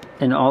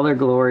in all their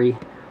glory.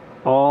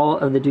 All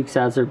of the Dukes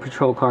of Hazzard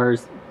patrol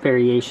cars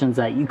variations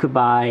that you could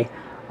buy.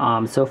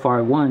 So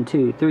far, 1,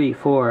 2, 3,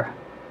 4,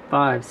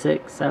 5,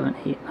 6, 7,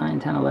 8, 9,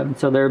 10, 11.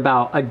 So there are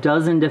about a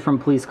dozen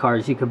different police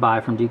cars you could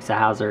buy from Dukes of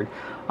Hazzard.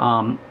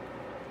 And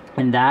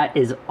that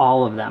is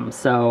all of them.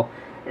 So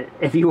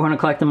if you want to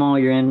collect them all,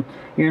 you're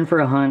in for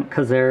a hunt,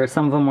 because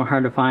some of them are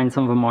hard to find,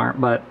 some of them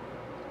aren't. But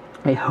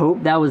I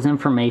hope that was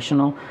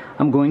informational.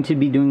 I'm going to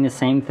be doing the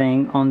same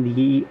thing on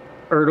the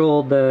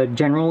Ertl, the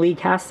General Lee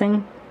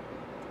casting,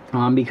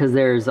 because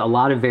there's a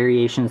lot of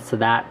variations to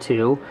that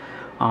too.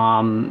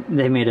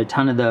 They made a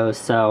ton of those,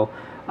 so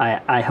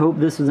I hope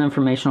this was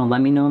informational.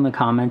 Let me know in the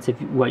comments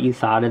what you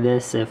thought of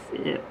this, if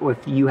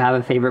you have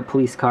a favorite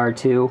police car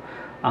too.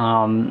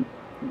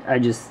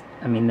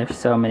 I mean, there's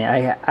so many.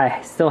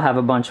 I still have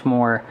a bunch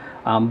more,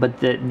 but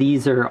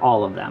these are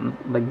all of them.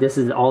 Like, this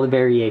is all the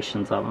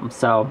variations of them.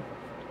 So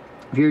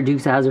if you're a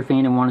Dukes of Hazzard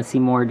fan and want to see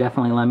more,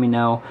 definitely let me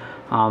know.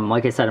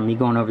 Like I said, I'm going to be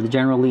going over the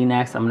General Lee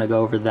next. I'm going to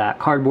go over that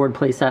cardboard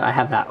playset. I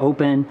have that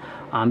open.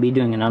 I'll be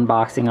doing an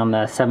unboxing on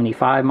the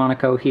 75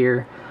 Monaco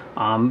here.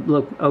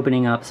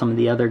 Opening up some of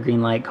the other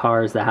Greenlight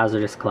cars, the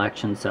Hazzardous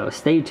Collection. So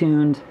stay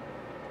tuned,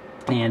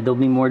 and there'll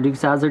be more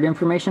Dukes of Hazzard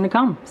information to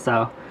come.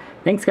 So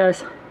thanks,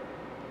 guys.